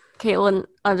 Caitlin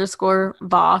underscore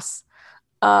boss.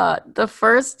 The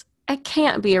first, it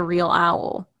can't be a real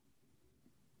owl.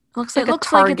 It looks like It a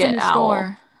looks like it's in Target the owl.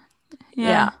 store.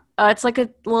 Yeah. Yeah. It's like a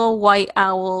little white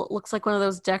owl. It looks like one of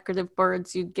those decorative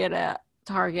birds you'd get at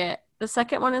Target. The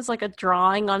second one is like a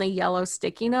drawing on a yellow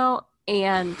sticky note,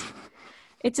 and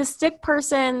it's a stick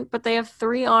person, but they have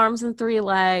 3 arms and 3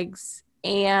 legs,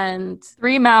 and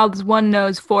 3 mouths, 1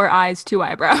 nose, 4 eyes, 2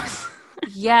 eyebrows.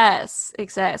 yes,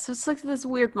 exactly. So it's like this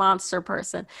weird monster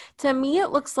person. To me,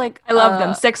 it looks like I love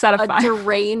them. 6 out of 5.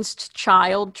 deranged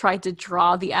child tried to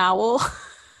draw the owl,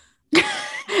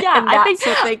 Yeah, and I think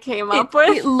that's what they came it, up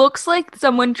with. it looks like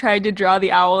someone tried to draw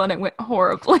the owl and it went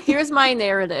horribly. Here's my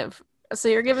narrative. So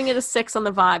you're giving it a 6 on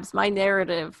the vibes. My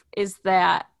narrative is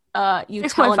that you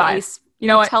tell an 6.5. ace, You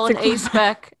know what? tell an 6.5.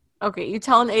 A-spec. Okay, you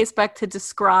tell an A-spec to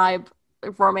describe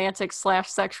romantic /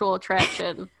 sexual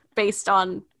attraction based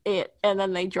on it, and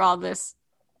then they draw this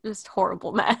just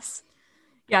horrible mess.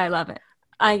 Yeah, I love it.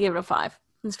 I give it a 5.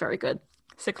 It's very good.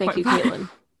 6.5. Thank you, Caitlin.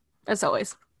 As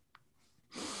always.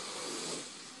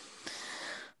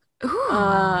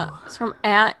 It's from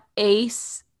at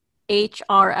Ace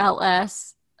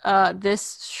HRLS.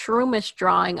 This Shroomish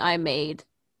drawing I made.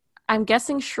 I'm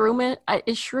guessing Shroomish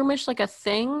is Shroomish like a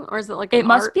thing, or is it like It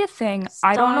must be a thing.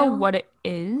 I don't know style? what it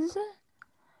is,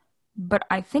 but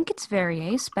I think it's very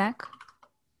Aspec.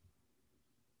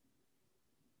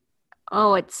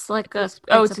 Oh, it's like a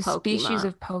It's a species Pokemon.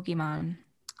 of Pokemon.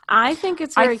 I think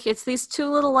it's very cute. It's these 2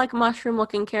 little like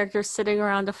mushroom-looking characters sitting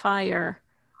around a fire,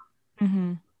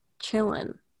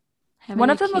 chilling.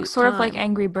 One of them cute looks sort of like time.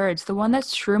 Angry Birds. The one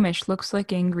that's Shroomish looks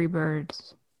like Angry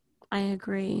Birds. I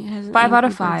agree. It has an 5 out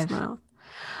of Angry Birds 5. mouth.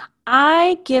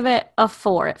 I give it a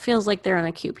 4. It feels like they're in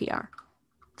a QPR.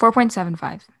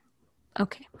 4.75.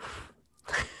 Okay.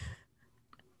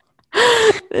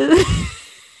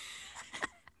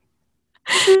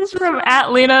 This is from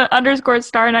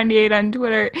 @Lena_star98 on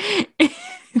Twitter.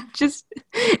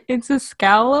 It's a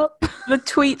scallop. The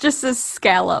tweet just says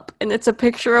scallop, and it's a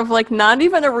picture of like not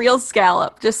even a real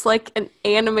scallop, just like an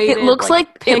animated. It looks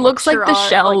like the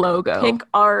Shell art, logo. Pic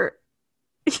art.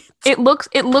 It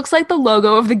looks like the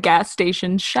logo of the gas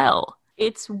station Shell.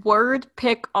 It's word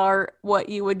pic art. What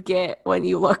you would get when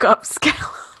you look up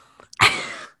scallop.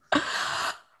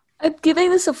 I'm giving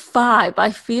this a 5.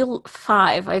 I feel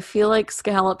 5. I feel like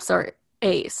scallops are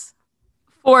ace.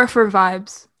 4 for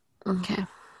vibes. Okay.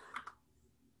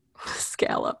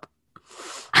 Scallop.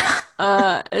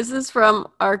 This is from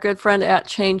our good friend at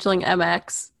Changeling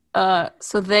MX.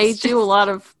 So they do a lot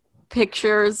of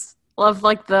pictures of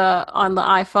like on the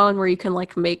iPhone where you can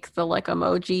like make the like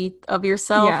emoji of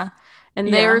yourself. Yeah.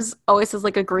 And theirs always has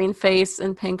like a green face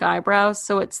and pink eyebrows.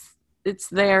 So it's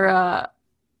their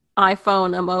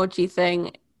iPhone emoji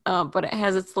thing, but it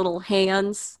has its little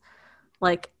hands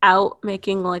like out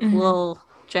making like little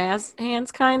jazz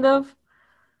hands kind of.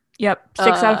 Yep.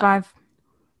 6 out of 5.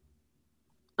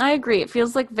 I agree. It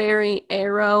feels like very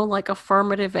Arrow, like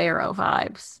affirmative Arrow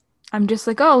vibes. I'm just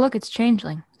like, oh look, it's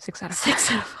Changeling. 6 out of 5.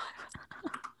 6 out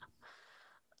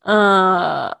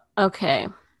of 5. Okay.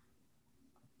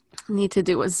 Need to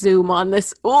do a zoom on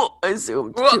this. Oh, I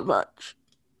zoomed too much.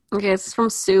 Okay, this is from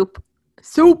Soup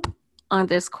on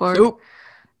Discord. Soup.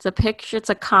 It's a picture.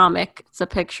 It's a comic. It's a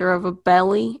picture of a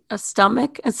belly, a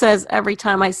stomach. It says, "Every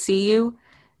time I see you,"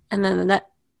 and then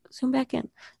zoom back in.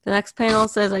 The next panel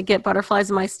says, "I get butterflies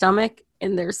in my stomach,"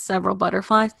 and there's several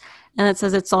butterflies, and it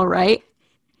says, "It's all right."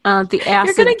 The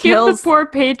acid You're gonna kills. give the poor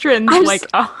patrons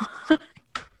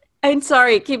I'm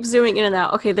sorry. It keeps zooming in and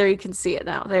out. Okay, there you can see it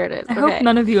now. There it is. I Okay. hope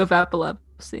none of you have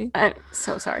epilepsy. I'm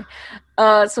so sorry.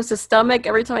 So it's a stomach.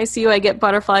 Every time I see you, I get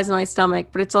butterflies in my stomach,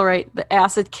 but it's all right. The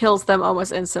acid kills them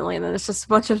almost instantly, and then it's just a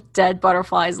bunch of dead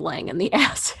butterflies laying in the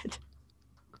acid.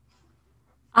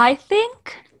 I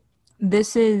think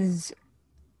it's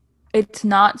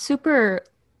not super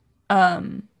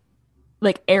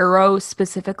like Arrow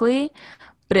specifically,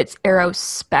 but it's Arrow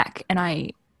spec, and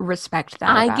I respect that.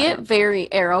 I get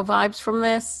very Arrow vibes from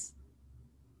this.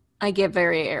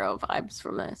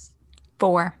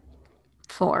 4.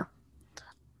 4.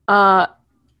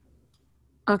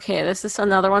 Okay, this is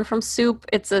another one from Soup.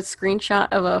 It's a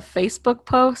screenshot of a Facebook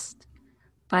post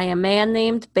by a man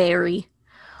named Barry.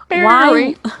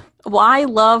 Why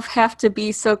love have to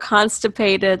be so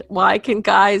constipated? Why can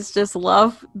guys just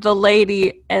love the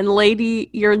lady? And lady,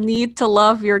 your need to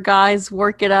love your guys,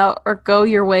 work it out or go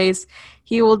your ways.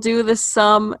 He will do the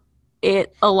sum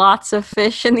it a lots of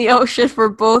fish in the ocean for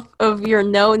both of your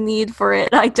no need for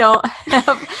it. I don't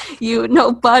have you.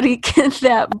 Nobody can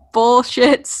that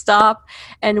bullshit stop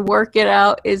and work it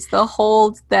out is the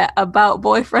hold that about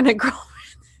boyfriend and girlfriend.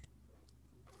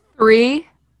 3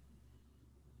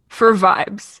 for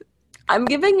vibes. I'm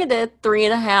giving it a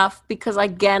 3.5 because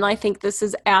again, I think this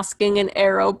is asking an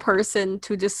arrow person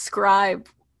to describe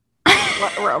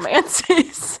what romance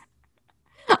is.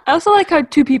 I also like how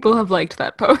 2 people have liked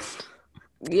that post.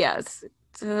 Yes,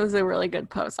 it was a really good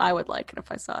post. I would like it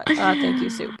if I saw it. Thank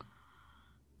you, Soup.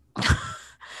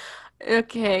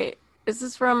 Okay, this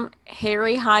is from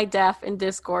Harry High Def in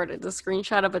Discord. It's a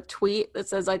screenshot of a tweet that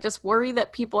says, I just worry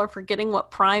that people are forgetting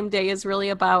what Prime Day is really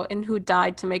about and who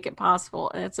died to make it possible.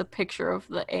 And it's a picture of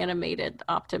the animated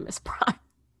Optimus Prime.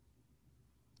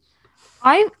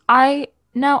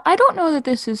 Now I don't know that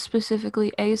this is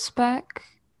specifically Aspec,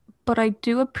 but I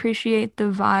do appreciate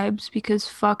the vibes because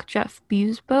fuck Jeff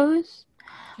Bezos.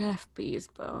 Jeff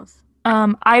Bezos.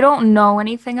 I don't know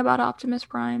anything about Optimus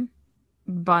Prime,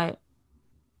 but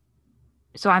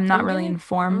so I'm not really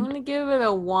informed. I'm gonna give it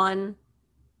a 1.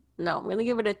 No, I'm gonna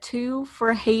give it a 2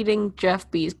 for hating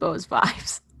Jeff Bezos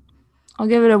vibes. I'll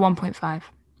give it a 1.5.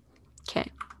 Okay.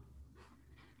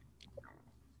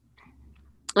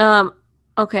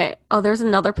 Okay. Oh, there's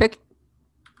another picture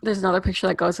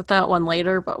that goes with that one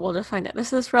later, but we'll just find it.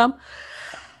 This is from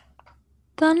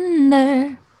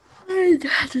Thunder.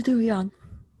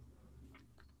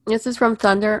 This is from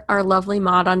Thunder, our lovely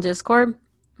mod on Discord,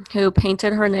 who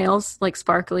painted her nails like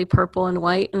sparkly purple and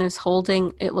white and is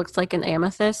holding, it looks like an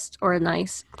amethyst or a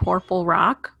nice purple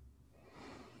rock.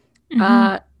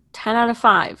 10 out of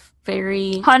 5.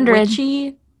 Very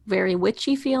 100.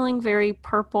 witchy feeling, very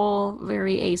purple,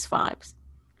 very ace vibes.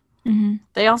 Mm-hmm.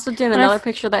 They also did another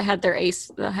picture that had her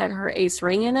ace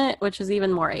ring in it, which is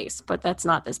even more ace, but that's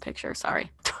not this picture. Sorry.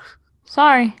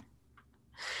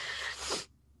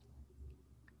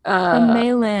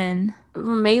 Malin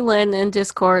in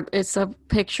Discord, it's a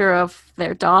picture of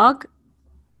their dog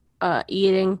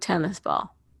eating tennis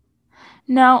ball.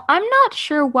 Now, I'm not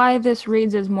sure why this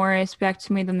reads as more respect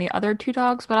to me than the other 2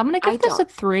 dogs, but I'm going to give this a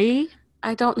 3.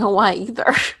 I don't know why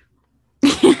either.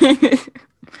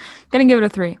 Gonna give it a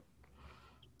 3.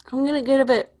 I'm going to give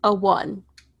it a 1.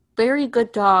 Very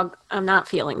good dog. I'm not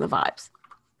feeling the vibes.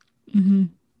 Mm-hmm.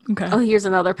 Okay. Oh, here's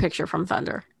another picture from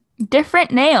Thunder.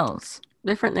 Different nails.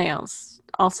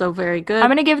 Also very good. I'm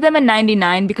going to give them a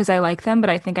 99 because I like them, but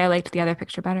I think I liked the other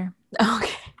picture better.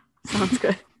 Okay. Sounds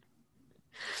good.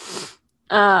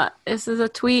 This is a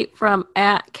tweet from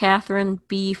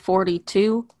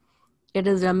 @CatherineB42. It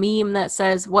is a meme that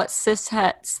says, what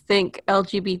cishets think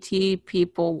LGBT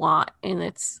people want? And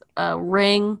it's a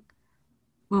ring,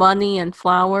 money, and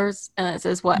flowers. And it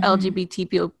says what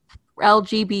LGBT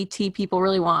people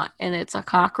really want. And it's a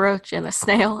cockroach and a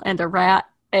snail and a rat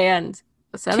and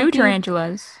a centipede. 2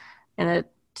 tarantulas. And a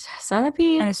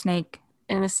centipede. And a snake.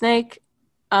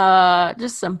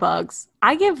 Just some bugs.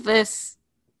 I give this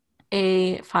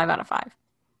a 5 out of 5.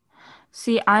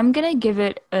 See, I'm going to give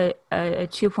it a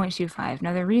 2.25.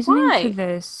 Now, the reasoning for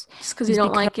this... Just because you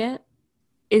don't like it?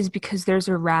 Is because there's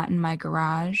a rat in my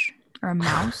garage. Or a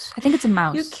mouse. I think it's a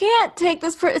mouse. You can't take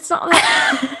this... It's not like...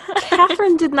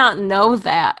 Catherine did not know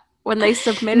that when they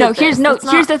submitted here's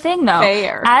the thing, though.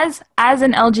 Fair. As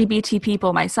an LGBT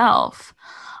people myself...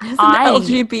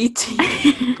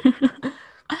 LGBT...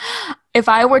 If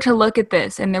I were to look at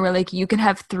this and they were like, you can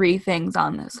have 3 things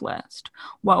on this list,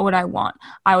 what would I want?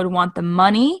 I would want the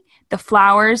money, the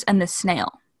flowers, and the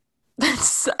snail.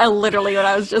 That's literally what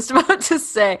I was just about to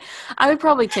say. I would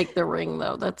probably take the ring,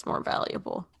 though. That's more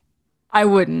valuable. I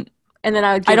wouldn't. And then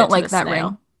I would give I don't it to like the that snail.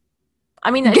 ring. I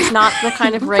mean, it's not the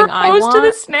kind of ring I Propose want. to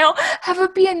the snail. Have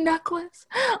it be a necklace.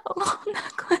 A little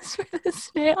necklace for the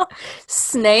snail.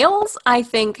 Snails, I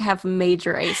think, have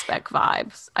major Aspec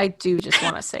vibes. I do just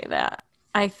want to say that.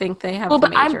 I think they have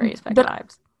major Aspec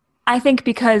vibes. I think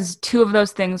because 2 of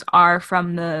those things are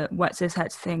from the what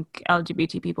cishets think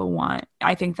LGBT people want.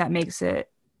 I think that makes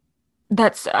it.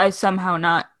 That's somehow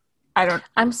not. I don't.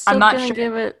 I'm gonna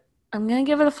give it. I'm gonna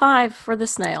give it a 5 for the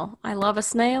snail. I love a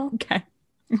snail. Okay.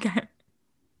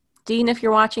 Dean, if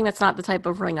you're watching, that's not the type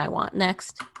of ring I want.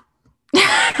 Next.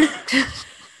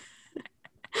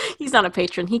 He's not a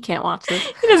patron. He can't watch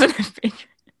this. He doesn't have a patron.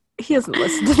 He doesn't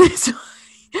listen to this.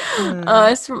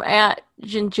 It's from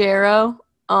 @Gingero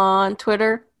on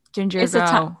Twitter. Ginger, it's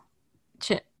go.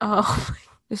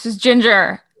 This is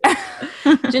Ginger.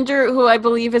 Ginger, who I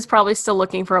believe is probably still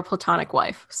looking for a platonic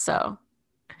wife. So,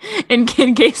 in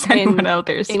case anyone out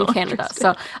there is in Canada.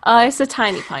 So, it's a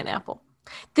tiny pineapple.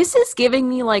 This is giving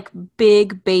me like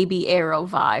big baby arrow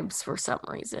vibes for some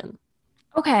reason.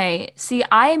 Okay, see,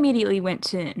 I immediately went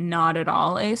to not at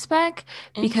all A-spec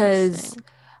because Interesting.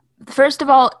 first of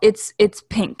all, it's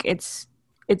pink. It's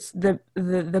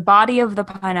the body of the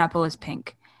pineapple is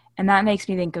pink, and that makes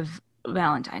me think of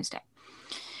Valentine's Day.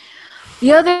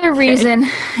 The other Okay. reason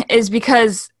is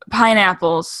because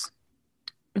pineapples,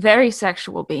 very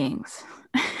sexual beings.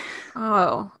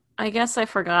 Oh, I guess I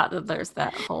forgot that there's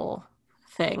that whole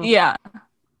thing. Yeah,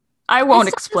 I I won't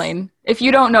still just explain. If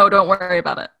you don't know, don't worry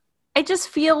about it. it just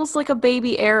feels like a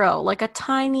baby arrow, like a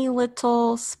tiny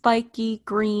little spiky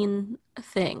green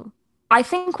thing. I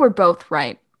think we're both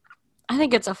right. I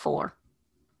think it's a 4.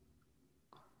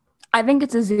 I think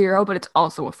it's a 0, but it's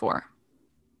also a 4.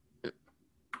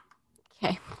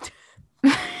 Okay.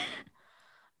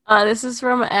 This is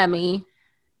from Emmy.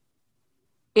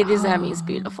 It is Emmy's Oh.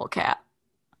 beautiful cat.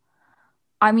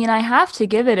 I mean, I have to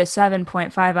give it a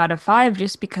 7.5 out of 5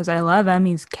 just because I love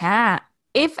Emmy's cat.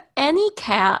 If any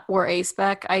cat were a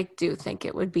spec, I do think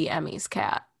it would be Emmy's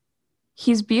cat.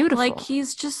 He's Like beautiful.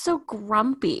 he's just so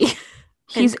grumpy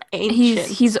He's and he's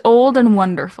ancient. old and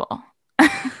wonderful.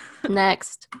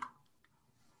 Next.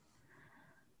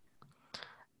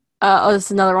 This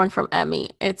is another one from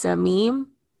Emmy. It's a meme.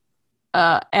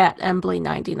 At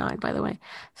Embley99, by the way.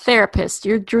 Therapist,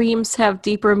 your dreams have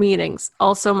deeper meanings.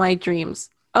 Also my dreams.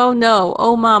 Oh no,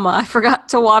 oh mama, I forgot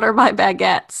to water my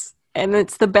baguettes. And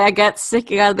it's the baguette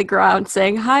sticking out of the ground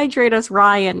saying, hydrate us,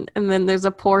 Ryan. And then there's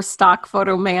a poor stock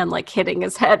photo man like hitting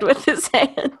his head with his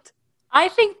hand. I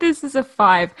think this is a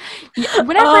 5. Yeah,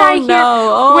 Oh no,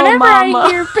 oh whenever I mama.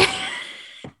 hear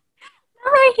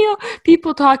whenever I hear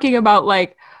people talking about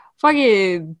like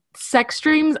fucking sex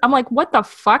dreams, I'm like, what the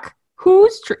fuck?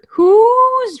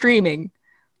 Who's dreaming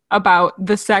about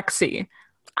the sexy?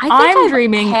 I think I'm I've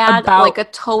dreaming had like about a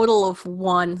total of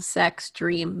one sex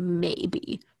dream,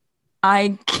 maybe.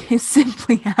 I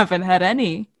simply haven't had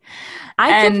any.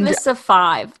 I give And this a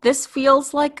 5. This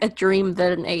feels like a dream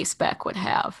that an A spec would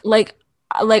have. like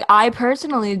I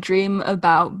personally dream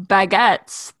about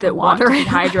baguettes that want to be Watering.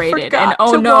 I hydrated. And forgot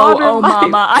oh to no, water oh my.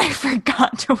 mama, I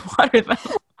forgot to water them.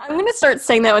 I'm gonna start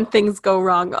saying that when things go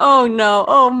wrong. Oh no,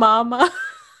 oh mama.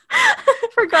 I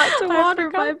forgot to I water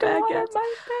my forgot to water baguettes.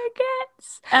 my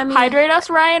baguettes. Emmy, Hydrate Us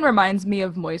Ryan reminds me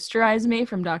of Moisturize Me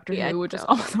from Doctor yeah, Who, which is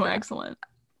don't like also that. excellent.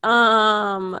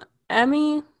 Um,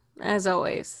 Emmy, as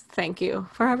always, thank you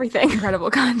for everything.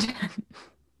 Incredible content.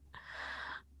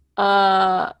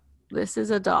 Uh, this is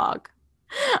a dog.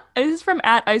 This is from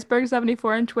at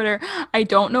Iceberg74 on Twitter. I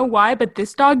don't know why, but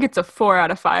this dog gets a 4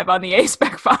 out of 5 on the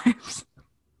A-Spec 5s.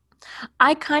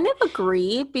 I kind of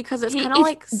agree because it's He kind of is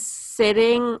like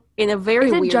sitting in a very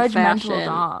it's a weird judgmental fashion.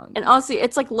 dog. And also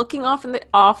it's like looking off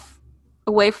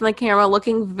away from the camera,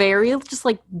 looking very just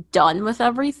like done with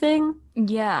everything.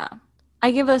 Yeah.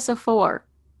 I give this a 4.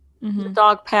 The Mm-hmm.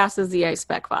 dog passes the A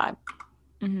spec vibe.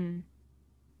 Mm-hmm.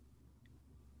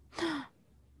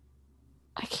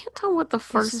 I can't tell what the This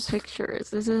first is picture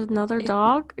is. Is it another it,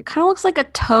 dog? It kind of looks like a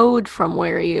toad from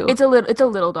Where Are You? it's a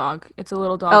little dog. It's a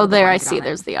little dog Oh, with a there I blanket see. on it.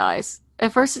 There's the eyes.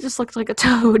 At first, it just looked like a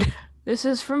toad. This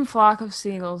is from Flock of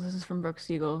Seagulls. This is from Brooke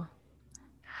Siegel.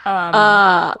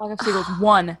 Uh, Flock of Seagulls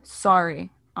 1,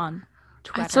 sorry, on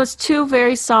so Twitter. it's two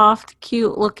very soft,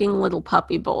 cute-looking little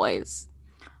puppy boys.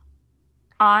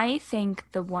 I think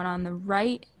the one on the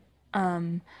right,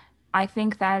 um, I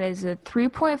think that is a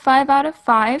 3.5 out of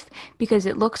 5 because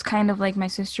it looks kind of like my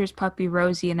sister's puppy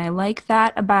Rosie, and I like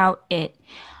that about it.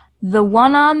 The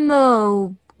one on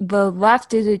the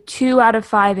left is a 2 out of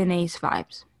 5 in Ace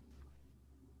vibes.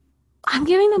 I'm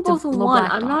giving them It's a both a little 1.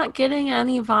 black I'm dog. not getting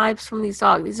any vibes from these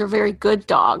dogs. These are very good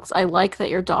dogs. I like that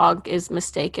your dog is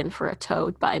mistaken for a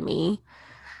toad by me.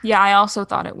 Yeah, I also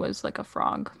thought it was like a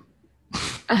frog.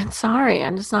 I'm sorry,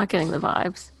 I'm just not getting the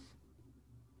vibes.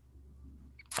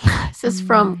 This is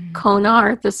from Mm.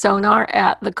 Konar, the sonar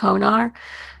at the Konar.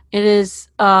 It is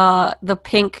the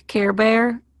pink Care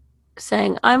Bear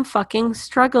saying, I'm fucking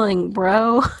struggling,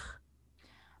 bro.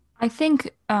 I think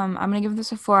I'm gonna give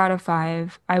this a 4 out of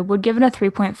 5. I would give it a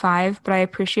 3.5, but I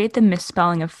appreciate the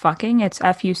misspelling of fucking. It's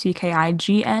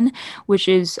Fuckign, which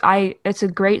is it's a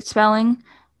great spelling.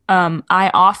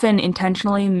 I often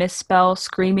intentionally misspell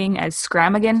screaming as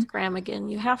scramigan.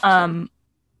 Scramigan, you have to. Um,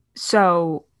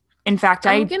 so in fact,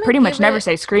 I'm I gonna pretty much give never it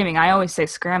say screaming. I always say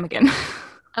scramigan.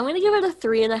 I'm gonna give it a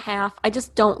 3.5. I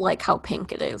just don't like how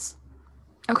pink it is.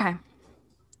 Okay.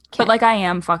 But Okay. like I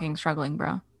am fucking struggling,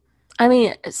 bro. I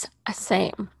mean, it's a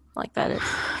same. Like that is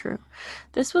true.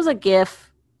 This was a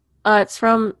GIF. It's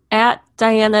from at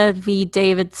Diana V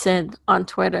Davidson on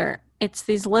Twitter. It's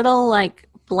these little like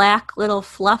black little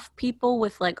fluff people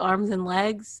with like arms and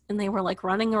legs, and they were like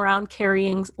running around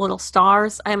carrying little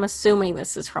stars. I'm assuming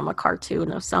this is from a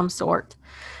cartoon of some sort.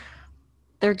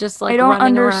 They're just I like don't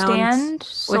running around understand,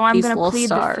 so with I'm these gonna little plead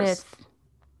the stars. fifth.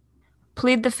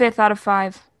 Plead the fifth out of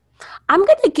 5. I'm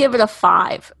going to give it a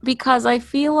 5 because I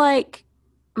feel like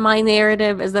my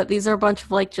narrative is that these are a bunch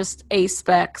of like just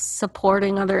A-specs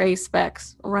supporting other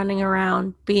A-specs, running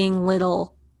around, being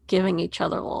little, giving each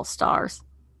other little stars.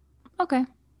 Okay.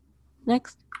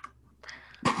 Next.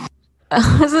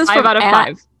 This is 5 from out of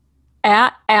 5.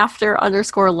 at after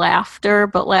underscore laughter,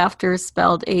 but laughter is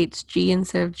spelled HG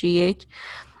instead of GH.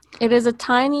 It is a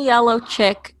tiny yellow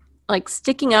chick like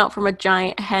sticking out from a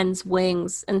giant hen's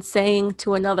wings and saying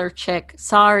to another chick,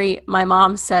 "Sorry, my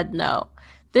mom said no."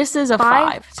 This is a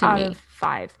 5 to out me. of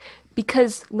 5.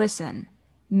 Because listen,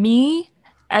 me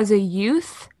as a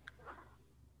youth,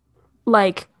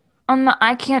 like,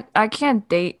 I can't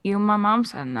date you. My mom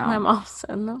said My no. mom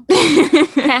said no.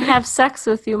 Can't have sex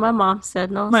with you. My mom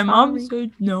said no. My mom Sorry.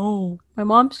 said no. My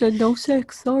mom said no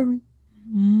sex. Sorry.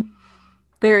 Mm.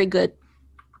 Very good.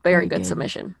 Very Very good good.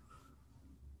 submission.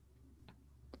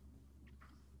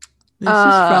 This is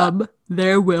from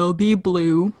There Will Be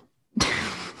Blue.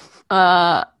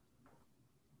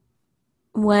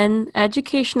 When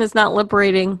education is not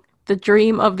liberating, the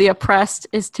dream of the oppressed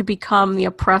is to become the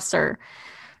oppressor.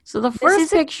 So the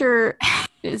first picture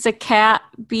is a cat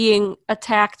being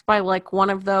attacked by like one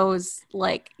of those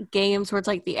like games where it's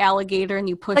like the alligator and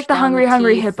you push like the down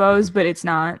hungry teeth. hippos, but it's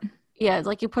not. Yeah, it's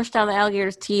like you push down the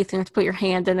alligator's teeth and you have to put your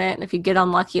hand in it, and if you get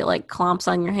unlucky, it like clomps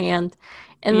on your hand.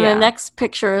 And then the next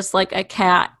picture is like a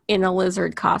cat in a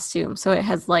lizard costume, so it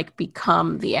has like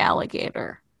become the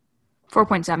alligator.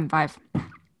 4.75.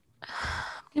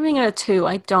 Giving it a 2.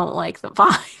 I don't like the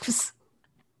vibes.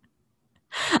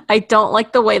 I don't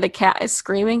like the way the cat is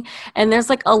screaming. And there's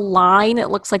like a line, it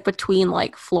looks like between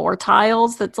like floor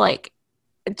tiles that's like,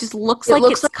 it just looks like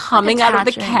it's coming out of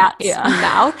the cat's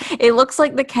mouth. It looks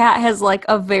like the cat has like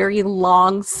a very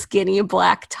long, skinny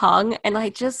black tongue, and I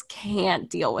just can't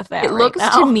deal with that. It looks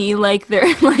to me like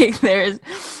there's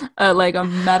like a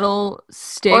metal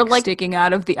stick like, sticking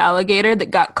out of the alligator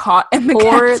that got caught in the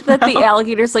cat's that mouth. The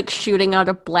alligator's like shooting out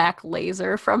a black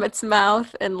laser from its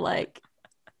mouth and like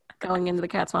going into the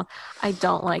cat's mouth. I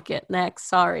don't like it. Next,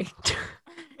 sorry.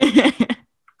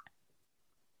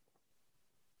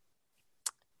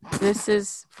 This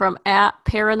is from at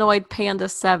Paranoid Panda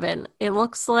 7. It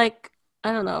looks like,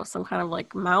 I don't know, some kind of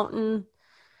like mountain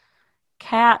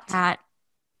cat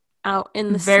out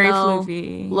in the snow,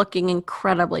 floofy, looking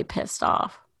incredibly pissed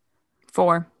off.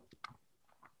 4.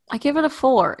 I give it a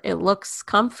 4. It looks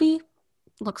comfy,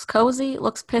 looks cozy,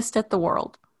 looks pissed at the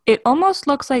world. It almost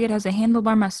looks like it has a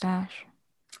handlebar mustache.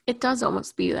 It does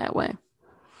almost be that way.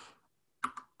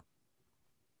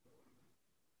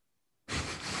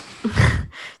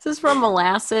 This is from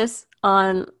Molasses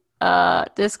on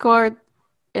Discord,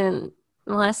 and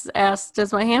Molasses asks,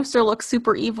 "Does my hamster look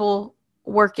super evil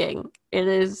working?" It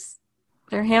is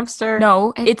their hamster.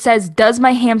 No, it says, "Does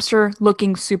my hamster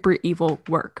looking super evil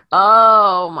work?"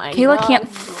 Oh my Kayla God. Can't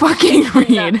fucking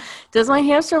read. Does my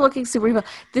hamster looking super evil?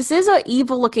 This is a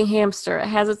evil looking hamster. It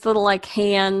has its little like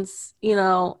hands, you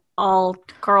know, all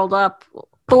curled up.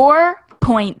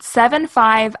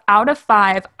 4.75 out of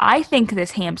 5. I think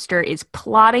this hamster is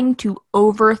plotting to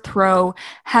overthrow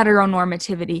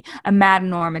heteronormativity,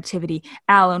 amatonormativity,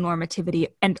 allonormativity,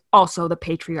 and also the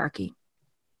patriarchy.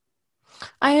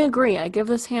 I agree. I give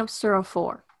this hamster a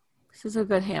 4. This is a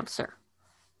good hamster.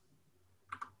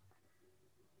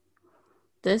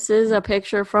 This is a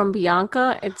picture from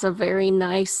Bianca. It's a very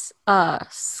nice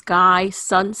sky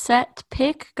sunset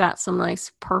pic. Got some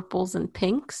nice purples and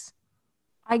pinks.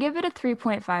 I give it a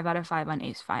 3.5 out of 5 on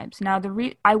Ace Vibes. Now,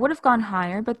 I would have gone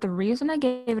higher, but the reason I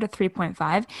gave it a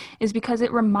 3.5 is because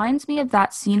it reminds me of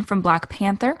that scene from Black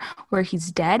Panther where he's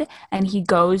dead and he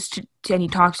goes to and he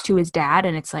talks to his dad,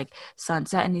 and it's like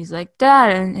sunset, and he's like,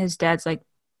 "Dad," and his dad's like,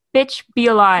 "Bitch, be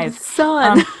alive,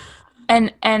 son."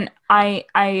 And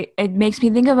it makes me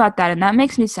think about that, and that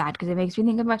makes me sad because it makes me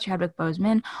think about Chadwick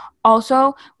Boseman.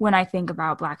 Also, when I think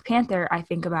about Black Panther, I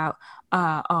think about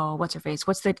what's her face?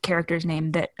 What's the character's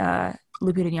name that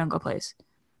Lupita Nyong'o plays?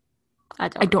 I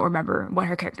don't remember what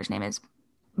her character's name is,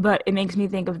 but it makes me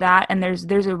think of that, and there's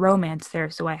a romance there,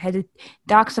 so I had to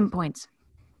dock some points.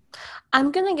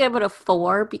 I'm going to give it a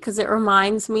 4 because it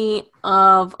reminds me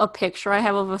of a picture I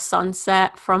have of a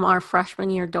sunset from our freshman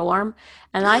year dorm.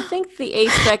 And I think the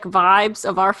Aspec vibes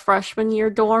of our freshman year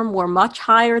dorm were much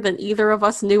higher than either of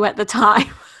us knew at the time.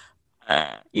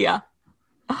 Yeah.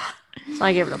 So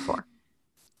I give it a 4.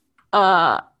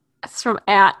 It's from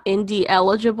at Indie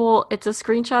Eligible. It's a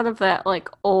screenshot of that like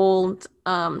old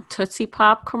Tootsie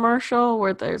Pop commercial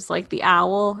where there's like the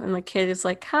owl and the kid is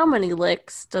like, how many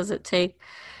licks does it take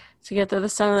to get to the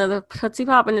center of the Tootsie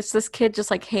Pop? And it's this kid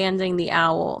just like handing the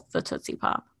owl the Tootsie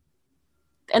Pop.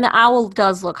 And the owl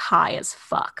does look high as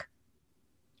fuck.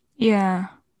 Yeah.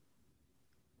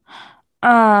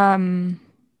 I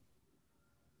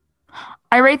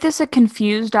rate this a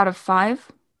confused out of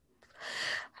 5.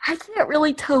 I can't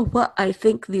really tell what I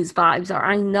think these vibes are.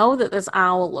 I know that this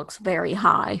owl looks very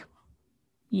high.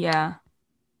 Yeah.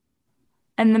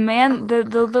 And the man,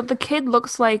 the kid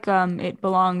looks like it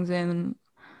belongs in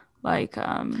like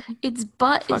Its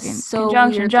butt fucking is so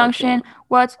conjunction weird junction. looking.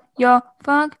 What's your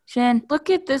function? Look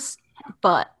at this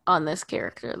butt on this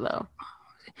character though.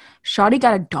 Shawty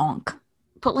got a donk.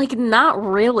 But like not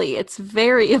really. It's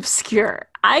very obscure.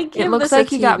 I give It looks this like a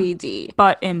he got TBD.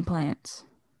 butt implants.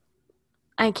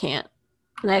 I can't.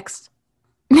 Next.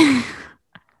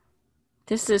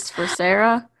 This is for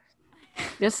Sarah.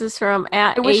 This is from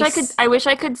at I wish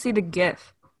I could see the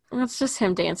GIF. It's just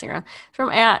him dancing around. From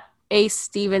at Ace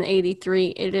Steven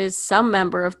 83. It is some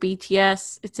member of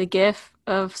BTS. It's a GIF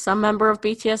of some member of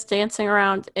BTS dancing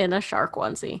around in a shark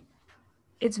onesie.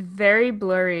 It's very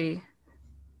blurry.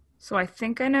 So I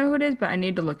think I know who it is, but I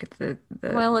need to look at the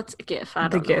well, it's a GIF. I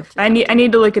don't know GIF. I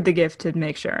need to look at the GIF to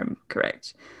make sure I'm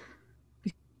correct.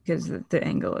 Because the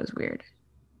angle is weird.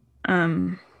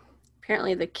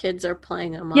 Apparently the kids are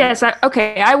playing Among Us. Yes,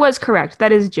 I was correct.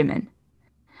 That is Jimin.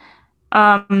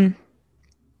 I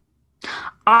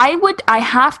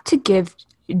have to give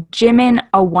Jimin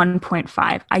a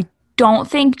 1.5. I don't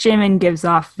think Jimin gives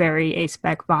off very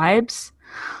Aspec vibes.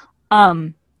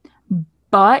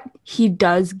 But he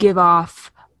does give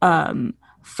off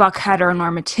fuck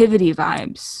heteronormativity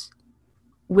vibes,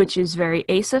 which is very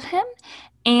Ace of him.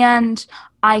 And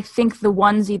I think the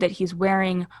onesie that he's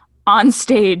wearing on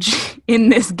stage in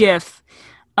this GIF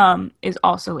is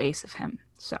also Ace of him.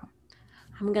 So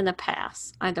I'm gonna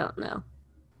pass. I don't know.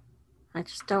 I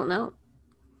just don't know.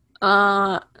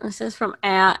 This is from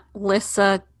at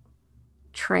Lissa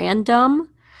Trandom.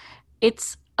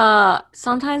 It's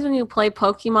sometimes when you play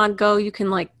Pokemon Go, you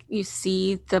can you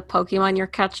see the Pokemon you're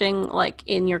catching like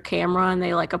in your camera and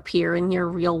they like appear in your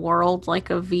real world, like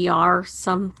a VR,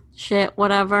 some shit,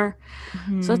 whatever.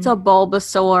 Mm-hmm. So it's a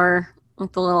Bulbasaur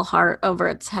with the little heart over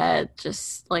its head,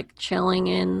 just like chilling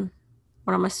in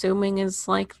what I'm assuming is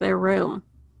like their room.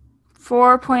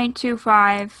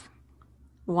 4.25.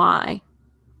 Why?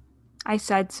 I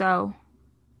said so.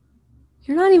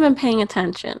 You're not even paying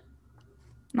attention.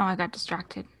 No, I got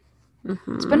distracted.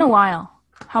 Mm-hmm. It's been a while.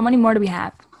 How many more do we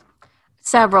have?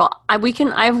 Several. I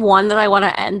have one that I want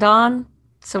to end on,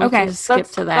 so we can just skip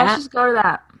to that. Let's just go to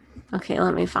that. Okay,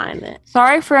 let me find it.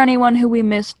 Sorry for anyone who we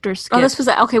missed or skipped. Oh, this was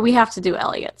okay. We have to do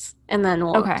Elliot's, and then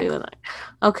we'll do the next.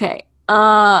 Okay.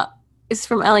 It's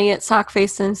from Elliot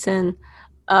Sockface Simpson.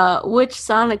 Which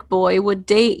Sonic boy would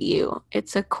date you?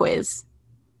 It's a quiz.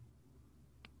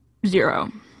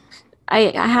 0.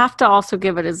 I have to also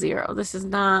give it a 0.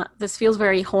 This feels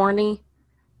very horny.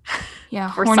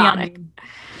 Yeah, for horny Sonic.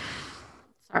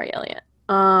 Sorry, Elliot.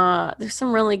 There's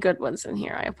some really good ones in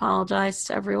here. I apologize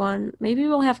to everyone. Maybe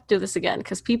we'll have to do this again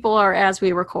because people are, as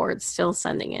we record, still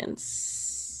sending in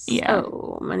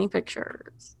so many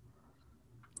pictures.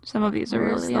 Some of these are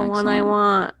Where's really the excellent. one I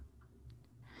want?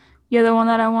 You're the one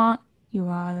that I want. You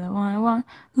are the one I want.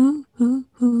 Ooh, ooh,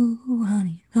 ooh,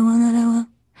 honey, the one that I want.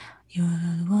 You are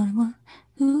the one I want.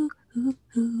 Ooh, ooh,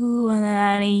 ooh, one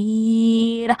that I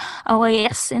need. Oh,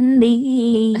 yes,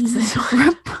 indeed. It's this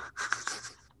one.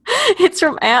 It's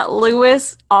from at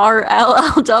Lewis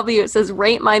RLLW. It says,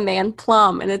 rate my man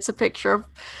Plum. And it's a picture of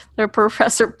their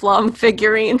Professor Plum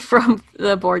figurine from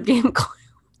the board game club.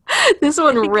 This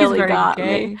one really got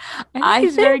me. I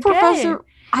think Professor...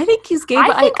 I think he's gay,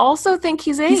 but I also think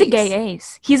he's ace. He's a gay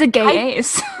ace. He's a gay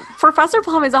ace. Professor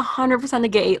Plum is 100% a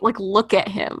gay. Like, look at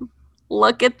him.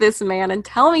 Look at this man and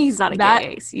tell me he's not a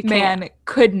gay ace. You man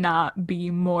could not be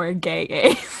more gay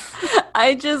ace.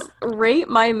 I just rate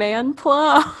my man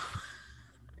Plum.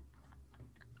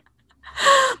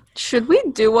 Should we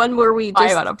do one where we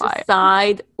just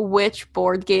decide which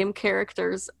board game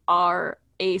characters are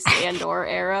Ace and or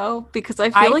Arrow? Because I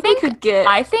feel like we could get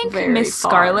I think Miss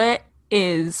Scarlet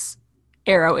is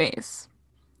Arrow Ace.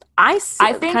 I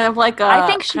think kind of like a I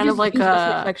think she kind of like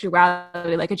a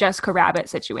sexuality, like a Jessica Rabbit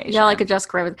situation. Yeah, like a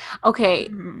Jessica Rabbit. Okay,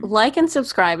 like and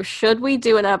subscribe. Should we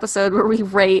do an episode where we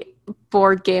rate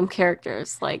board game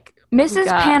characters? Like Mrs.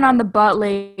 Pan on the Butt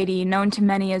Lady, known to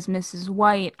many as Mrs.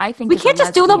 White. I think we can't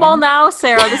just do them all now,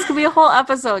 Sarah. This could be a whole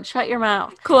episode. Shut your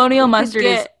mouth. Colonial Mustard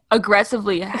is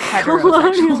aggressively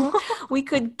heterosexual. We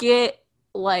could get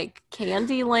like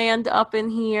Candyland up in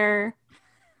here.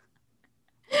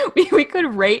 We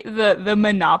could rate the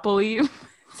Monopoly,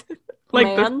 like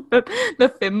Man.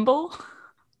 the thimble.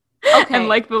 Okay. And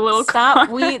like the little stop.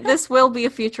 This will be a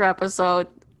future episode.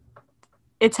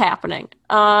 It's happening.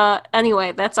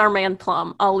 Anyway, that's our man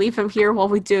Plum. I'll leave him here while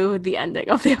we do the ending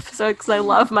of the episode because I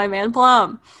love my man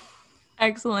Plum.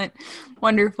 Excellent.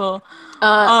 Wonderful.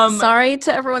 Sorry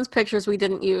to everyone's pictures we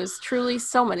didn't use. Truly,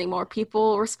 so many more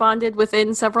people responded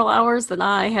within several hours than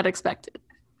I had expected.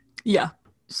 Yeah.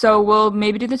 So we'll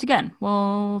maybe do this again.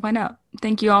 We'll find out.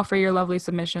 Thank you all for your lovely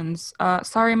submissions.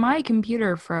 Sorry, my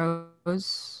computer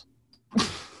froze.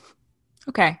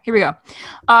 Okay, here we go.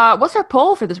 What's our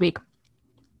poll for this week?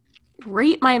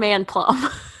 Rate my man Plum.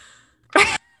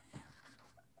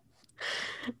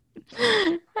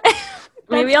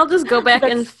 Maybe I'll just go back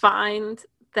and find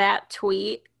that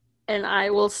tweet and I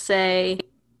will say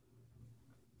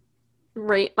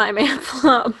rate my man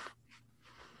Plum.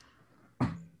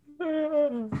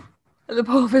 The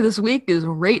poll for this week is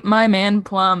rate my man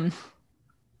Plum.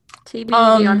 TBD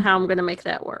on how I'm going to make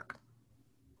that work.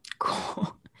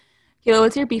 Cool. Kayla,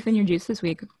 what's your beef and your juice this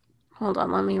week? Hold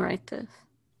on, let me write this.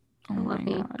 Oh my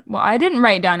God. Well, I didn't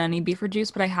write down any beef or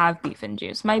juice, but I have beef and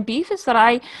juice. My beef is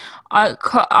that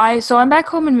so I'm back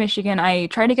home in Michigan. I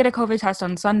tried to get a COVID test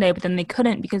on Sunday, but then they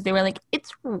couldn't because they were like,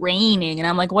 it's raining. And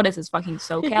I'm like, what is this, fucking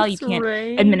SoCal? You can't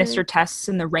administer tests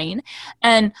in the rain.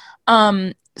 And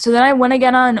so then I went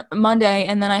again on Monday,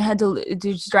 and then I had to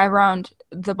just drive around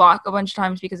the block a bunch of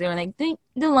times because they were like, the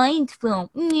lights flew.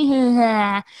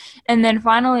 And then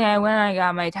finally I went and I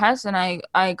got my test, and I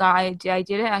did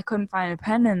it. I couldn't find a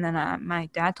pen, and then my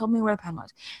dad told me where the pen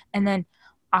was. And then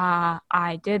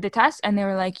I did the test, and they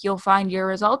were like, you'll find your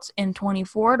results in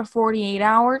 24 to 48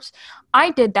 hours.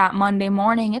 I did that Monday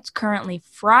morning. It's currently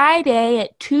Friday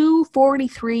at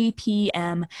 2:43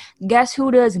 p.m. Guess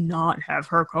who does not have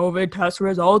her COVID test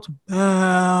results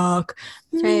back?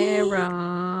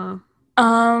 Sarah.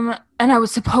 And I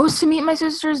was supposed to meet my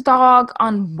sister's dog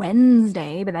on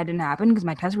Wednesday, but that didn't happen because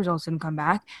my test results didn't come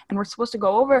back. And we're supposed to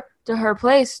go over to her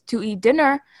place to eat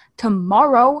dinner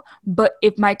tomorrow. But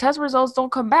if my test results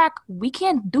don't come back, we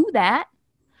can't do that.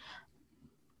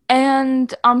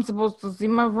 And I'm supposed to see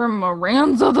my friend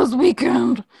Miranda this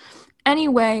weekend.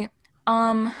 Anyway,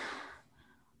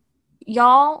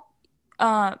 y'all,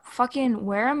 fucking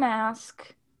wear a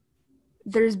mask.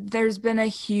 There's been a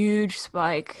huge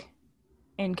spike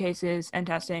in cases and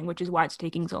testing, which is why it's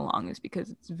taking so long, is because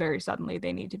it's very suddenly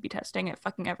they need to be testing at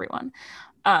fucking everyone.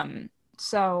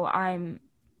 So I'm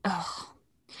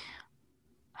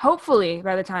hopefully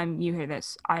by the time you hear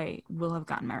this, I will have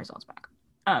gotten my results back.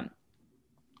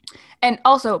 And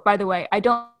also, by the way, I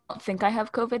don't think I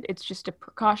have COVID. It's just a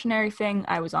precautionary thing.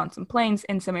 I was on some planes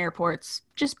in some airports,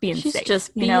 just being safe. She's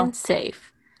just being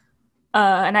safe.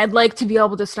 And I'd like to be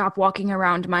able to stop walking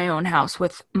around my own house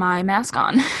with my mask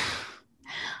on.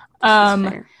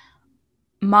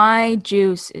 My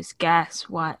juice is, guess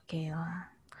what, Kayla?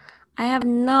 I have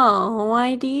no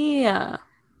idea.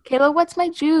 Kayla, what's my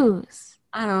juice?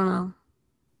 I don't know.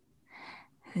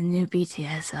 The new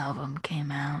BTS album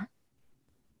came out.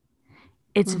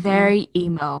 It's very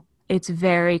emo. It's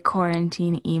very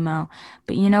quarantine emo.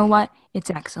 But you know what? It's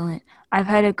excellent. I've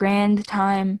had a grand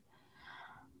time.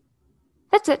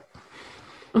 That's it.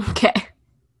 Okay.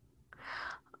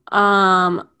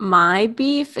 My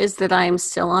beef is that I'm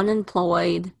still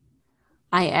unemployed.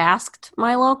 I asked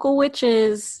my local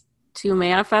witches to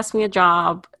manifest me a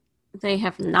job. They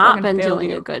have not been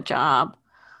doing a good job.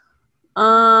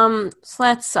 So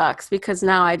that sucks because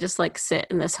now I just like sit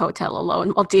in this hotel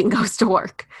alone while Dean goes to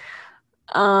work.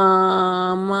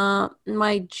 My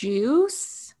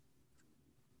juice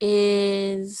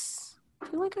is, I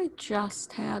feel like I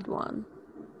just had one.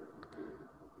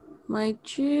 My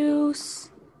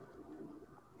juice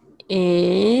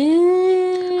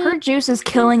is... Her juice is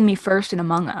killing me first in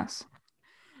Among Us.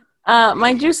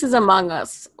 My juice is Among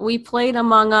Us. We played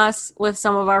Among Us with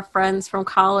some of our friends from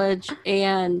college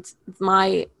and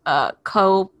my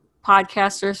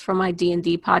co-podcasters from my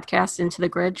D&D podcast, Into the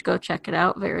Grid. Go check it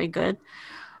out. Very good.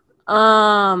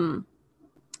 And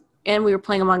we were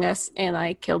playing Among Us, and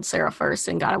I killed Sarah first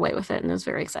and got away with it, and it was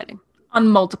very exciting. On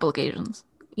multiple occasions.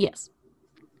 Yes.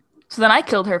 So then I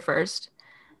killed her first,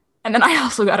 and then I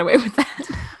also got away with that.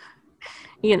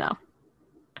 You know.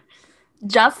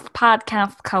 Just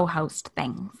podcast co-host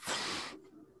things.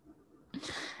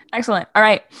 Excellent. All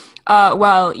right.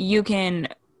 Well, you can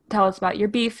tell us about your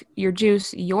beef, your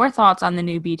juice, your thoughts on the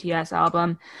new BTS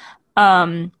album.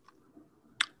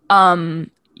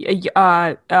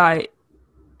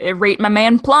 rate my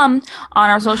man Plum on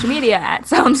our social media at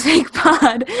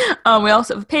SoundsFakePod. We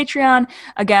also have a Patreon,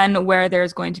 again, where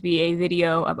there's going to be a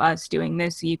video of us doing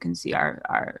this, so you can see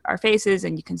our faces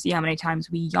and you can see how many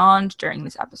times we yawned during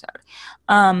this episode.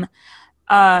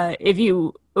 If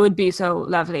you would be so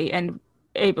lovely and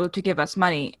able to give us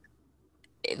money,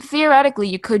 theoretically,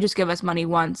 you could just give us money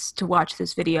once to watch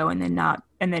this video and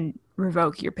then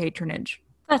revoke your patronage.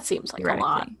 That seems like a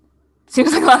lot.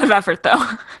 Seems like a lot of effort, though.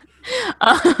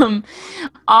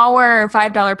 Our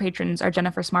 $5 patrons are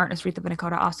Jennifer Smart, Aretha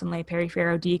Benicota, Austin Lay, Perry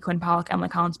Farrow, D, Quinn Pollock, Emily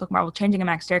Collins, Book Marvel, Changing a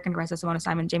Max, Derek and Gressa, Simona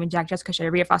Simon, Jamie Jack, Jessica Shea,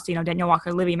 Rhea Faustino, Daniel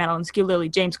Walker, Livy, Madeline, Skew Lily,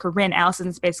 James Corinne, Allison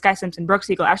in Space, Sky Simpson, Brooke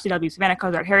Siegel, Ashley W, Savannah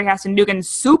Cozart, Harry Hassan, Dugan,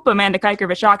 Soup, Amanda Kiker,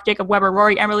 Vishak, Jacob Weber,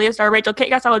 Rory, Emily Star, Rachel, Kate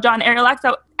Costello, John, Ariel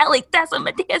Laxo, Ellie, Tessa,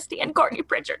 Matthias D, and Courtney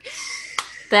Pritchard.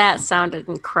 That sounded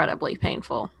incredibly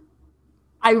painful.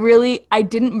 I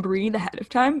didn't breathe ahead of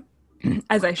time,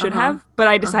 as I should have, but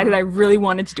I decided I really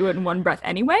wanted to do it in one breath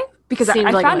anyway, because I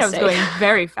found I was going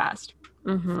very fast.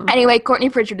 Anyway,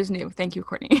 Courtney Pritchard is new. Thank you,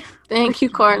 Courtney. Thank you,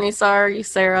 Courtney. Sorry,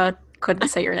 Sarah couldn't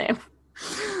say your name.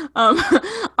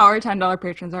 Our $10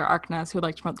 patrons are Arkness, who would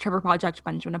like to promote the Trevor Project,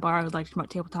 Benjamin Navarro, who would like to promote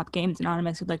Tabletop Games,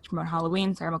 Anonymous, who would like to promote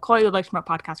Halloween, Sarah McCoy, who would like to promote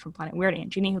Podcasts from Planet Weird, Aunt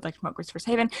Jeannie, who would like to promote Christopher's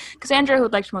Haven, Cassandra, who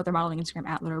would like to promote their modeling Instagram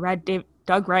at Little Red,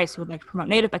 Doug Rice, who would like to promote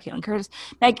Native by Caitlin Curtis,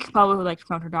 Meg Capalvo, who would like to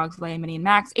promote her dogs, Leia, Minnie, and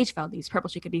Max, H. Valdez, Purple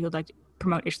Chickadee, who would like to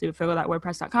promote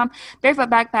ishleewithfigo.wordpress.com, Barefoot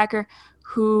Backpacker,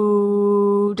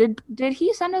 who did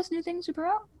he send us new things to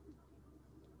promote?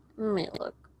 Let me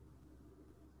look.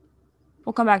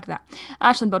 We'll come back to that.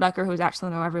 Ashlyn Bodecker, who's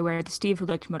Ashlyn everywhere. The Steve, who'd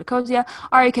like to promote Ecosia.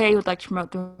 R.E.K., who'd like to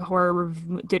promote the horror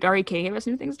review. Did R.E.K. give us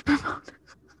new things to promote?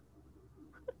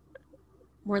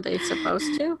 Were they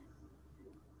supposed to?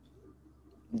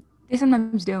 They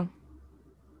sometimes do.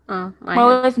 Oh,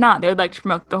 if not, they would like to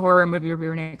promote the horror movie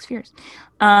reviewer Nick's Fears.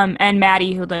 And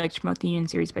Maddie, who'd like to promote the Union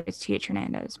series by T.H.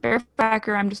 Hernandez.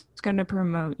 Barebacker, I'm just going to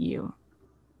promote you.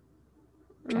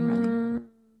 Generally.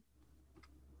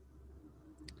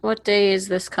 What day is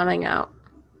this coming out?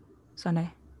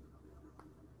 Sunday.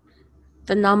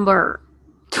 The number.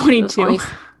 22.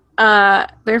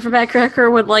 Barefoot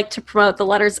Backpacker would like to promote the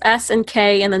letters S and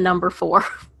K and the number 4.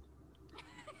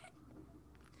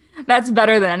 That's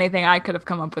better than anything I could have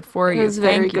come up with for you. That's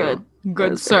very good.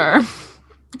 Good, sir.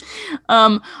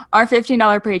 Our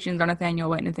 $15 patrons are Nathaniel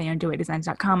White, Nathaniel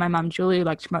DeWittDesigns.com. My mom, Julie, would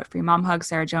like to promote Free Mom Hugs.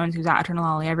 Sarah Jones, who's at Eternal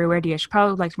Ollie Everywhere. D.A.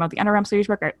 Chappelle, would like to promote the Underrealm series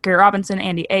work. Gary Robinson,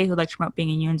 Andy A., who'd like to promote Being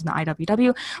in Unions in the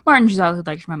IWW. Martin Giselle, who'd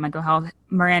like to promote mental health.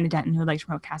 Miranda Denton, who'd like to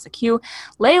promote Casa Q.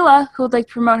 Layla, who would like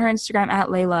to promote her Instagram at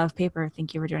Layla of Paper.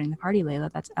 Thank you for joining the party,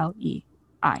 Layla. That's Leila.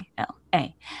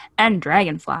 And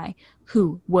Dragonfly,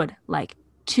 who would like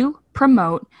to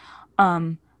promote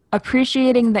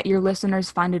appreciating that your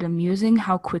listeners find it amusing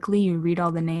how quickly you read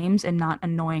all the names and not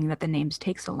annoying that the names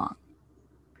take so long.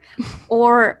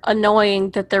 Or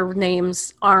annoying that their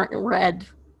names aren't read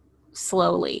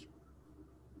slowly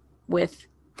with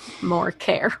more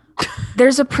care.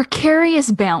 There's a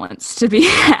precarious balance to be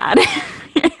had.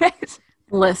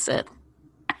 Listen.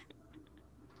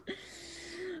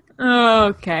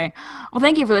 Okay. Well,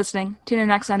 thank you for listening. Tune in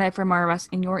next Sunday for more of us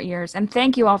in your ears. And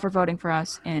thank you all for voting for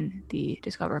us in the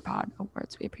Discover Pod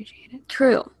Awards. We appreciate it.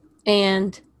 True.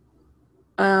 And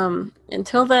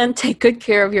until then, take good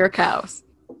care of your cows.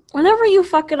 Whenever you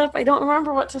fuck it up, I don't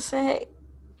remember what to say.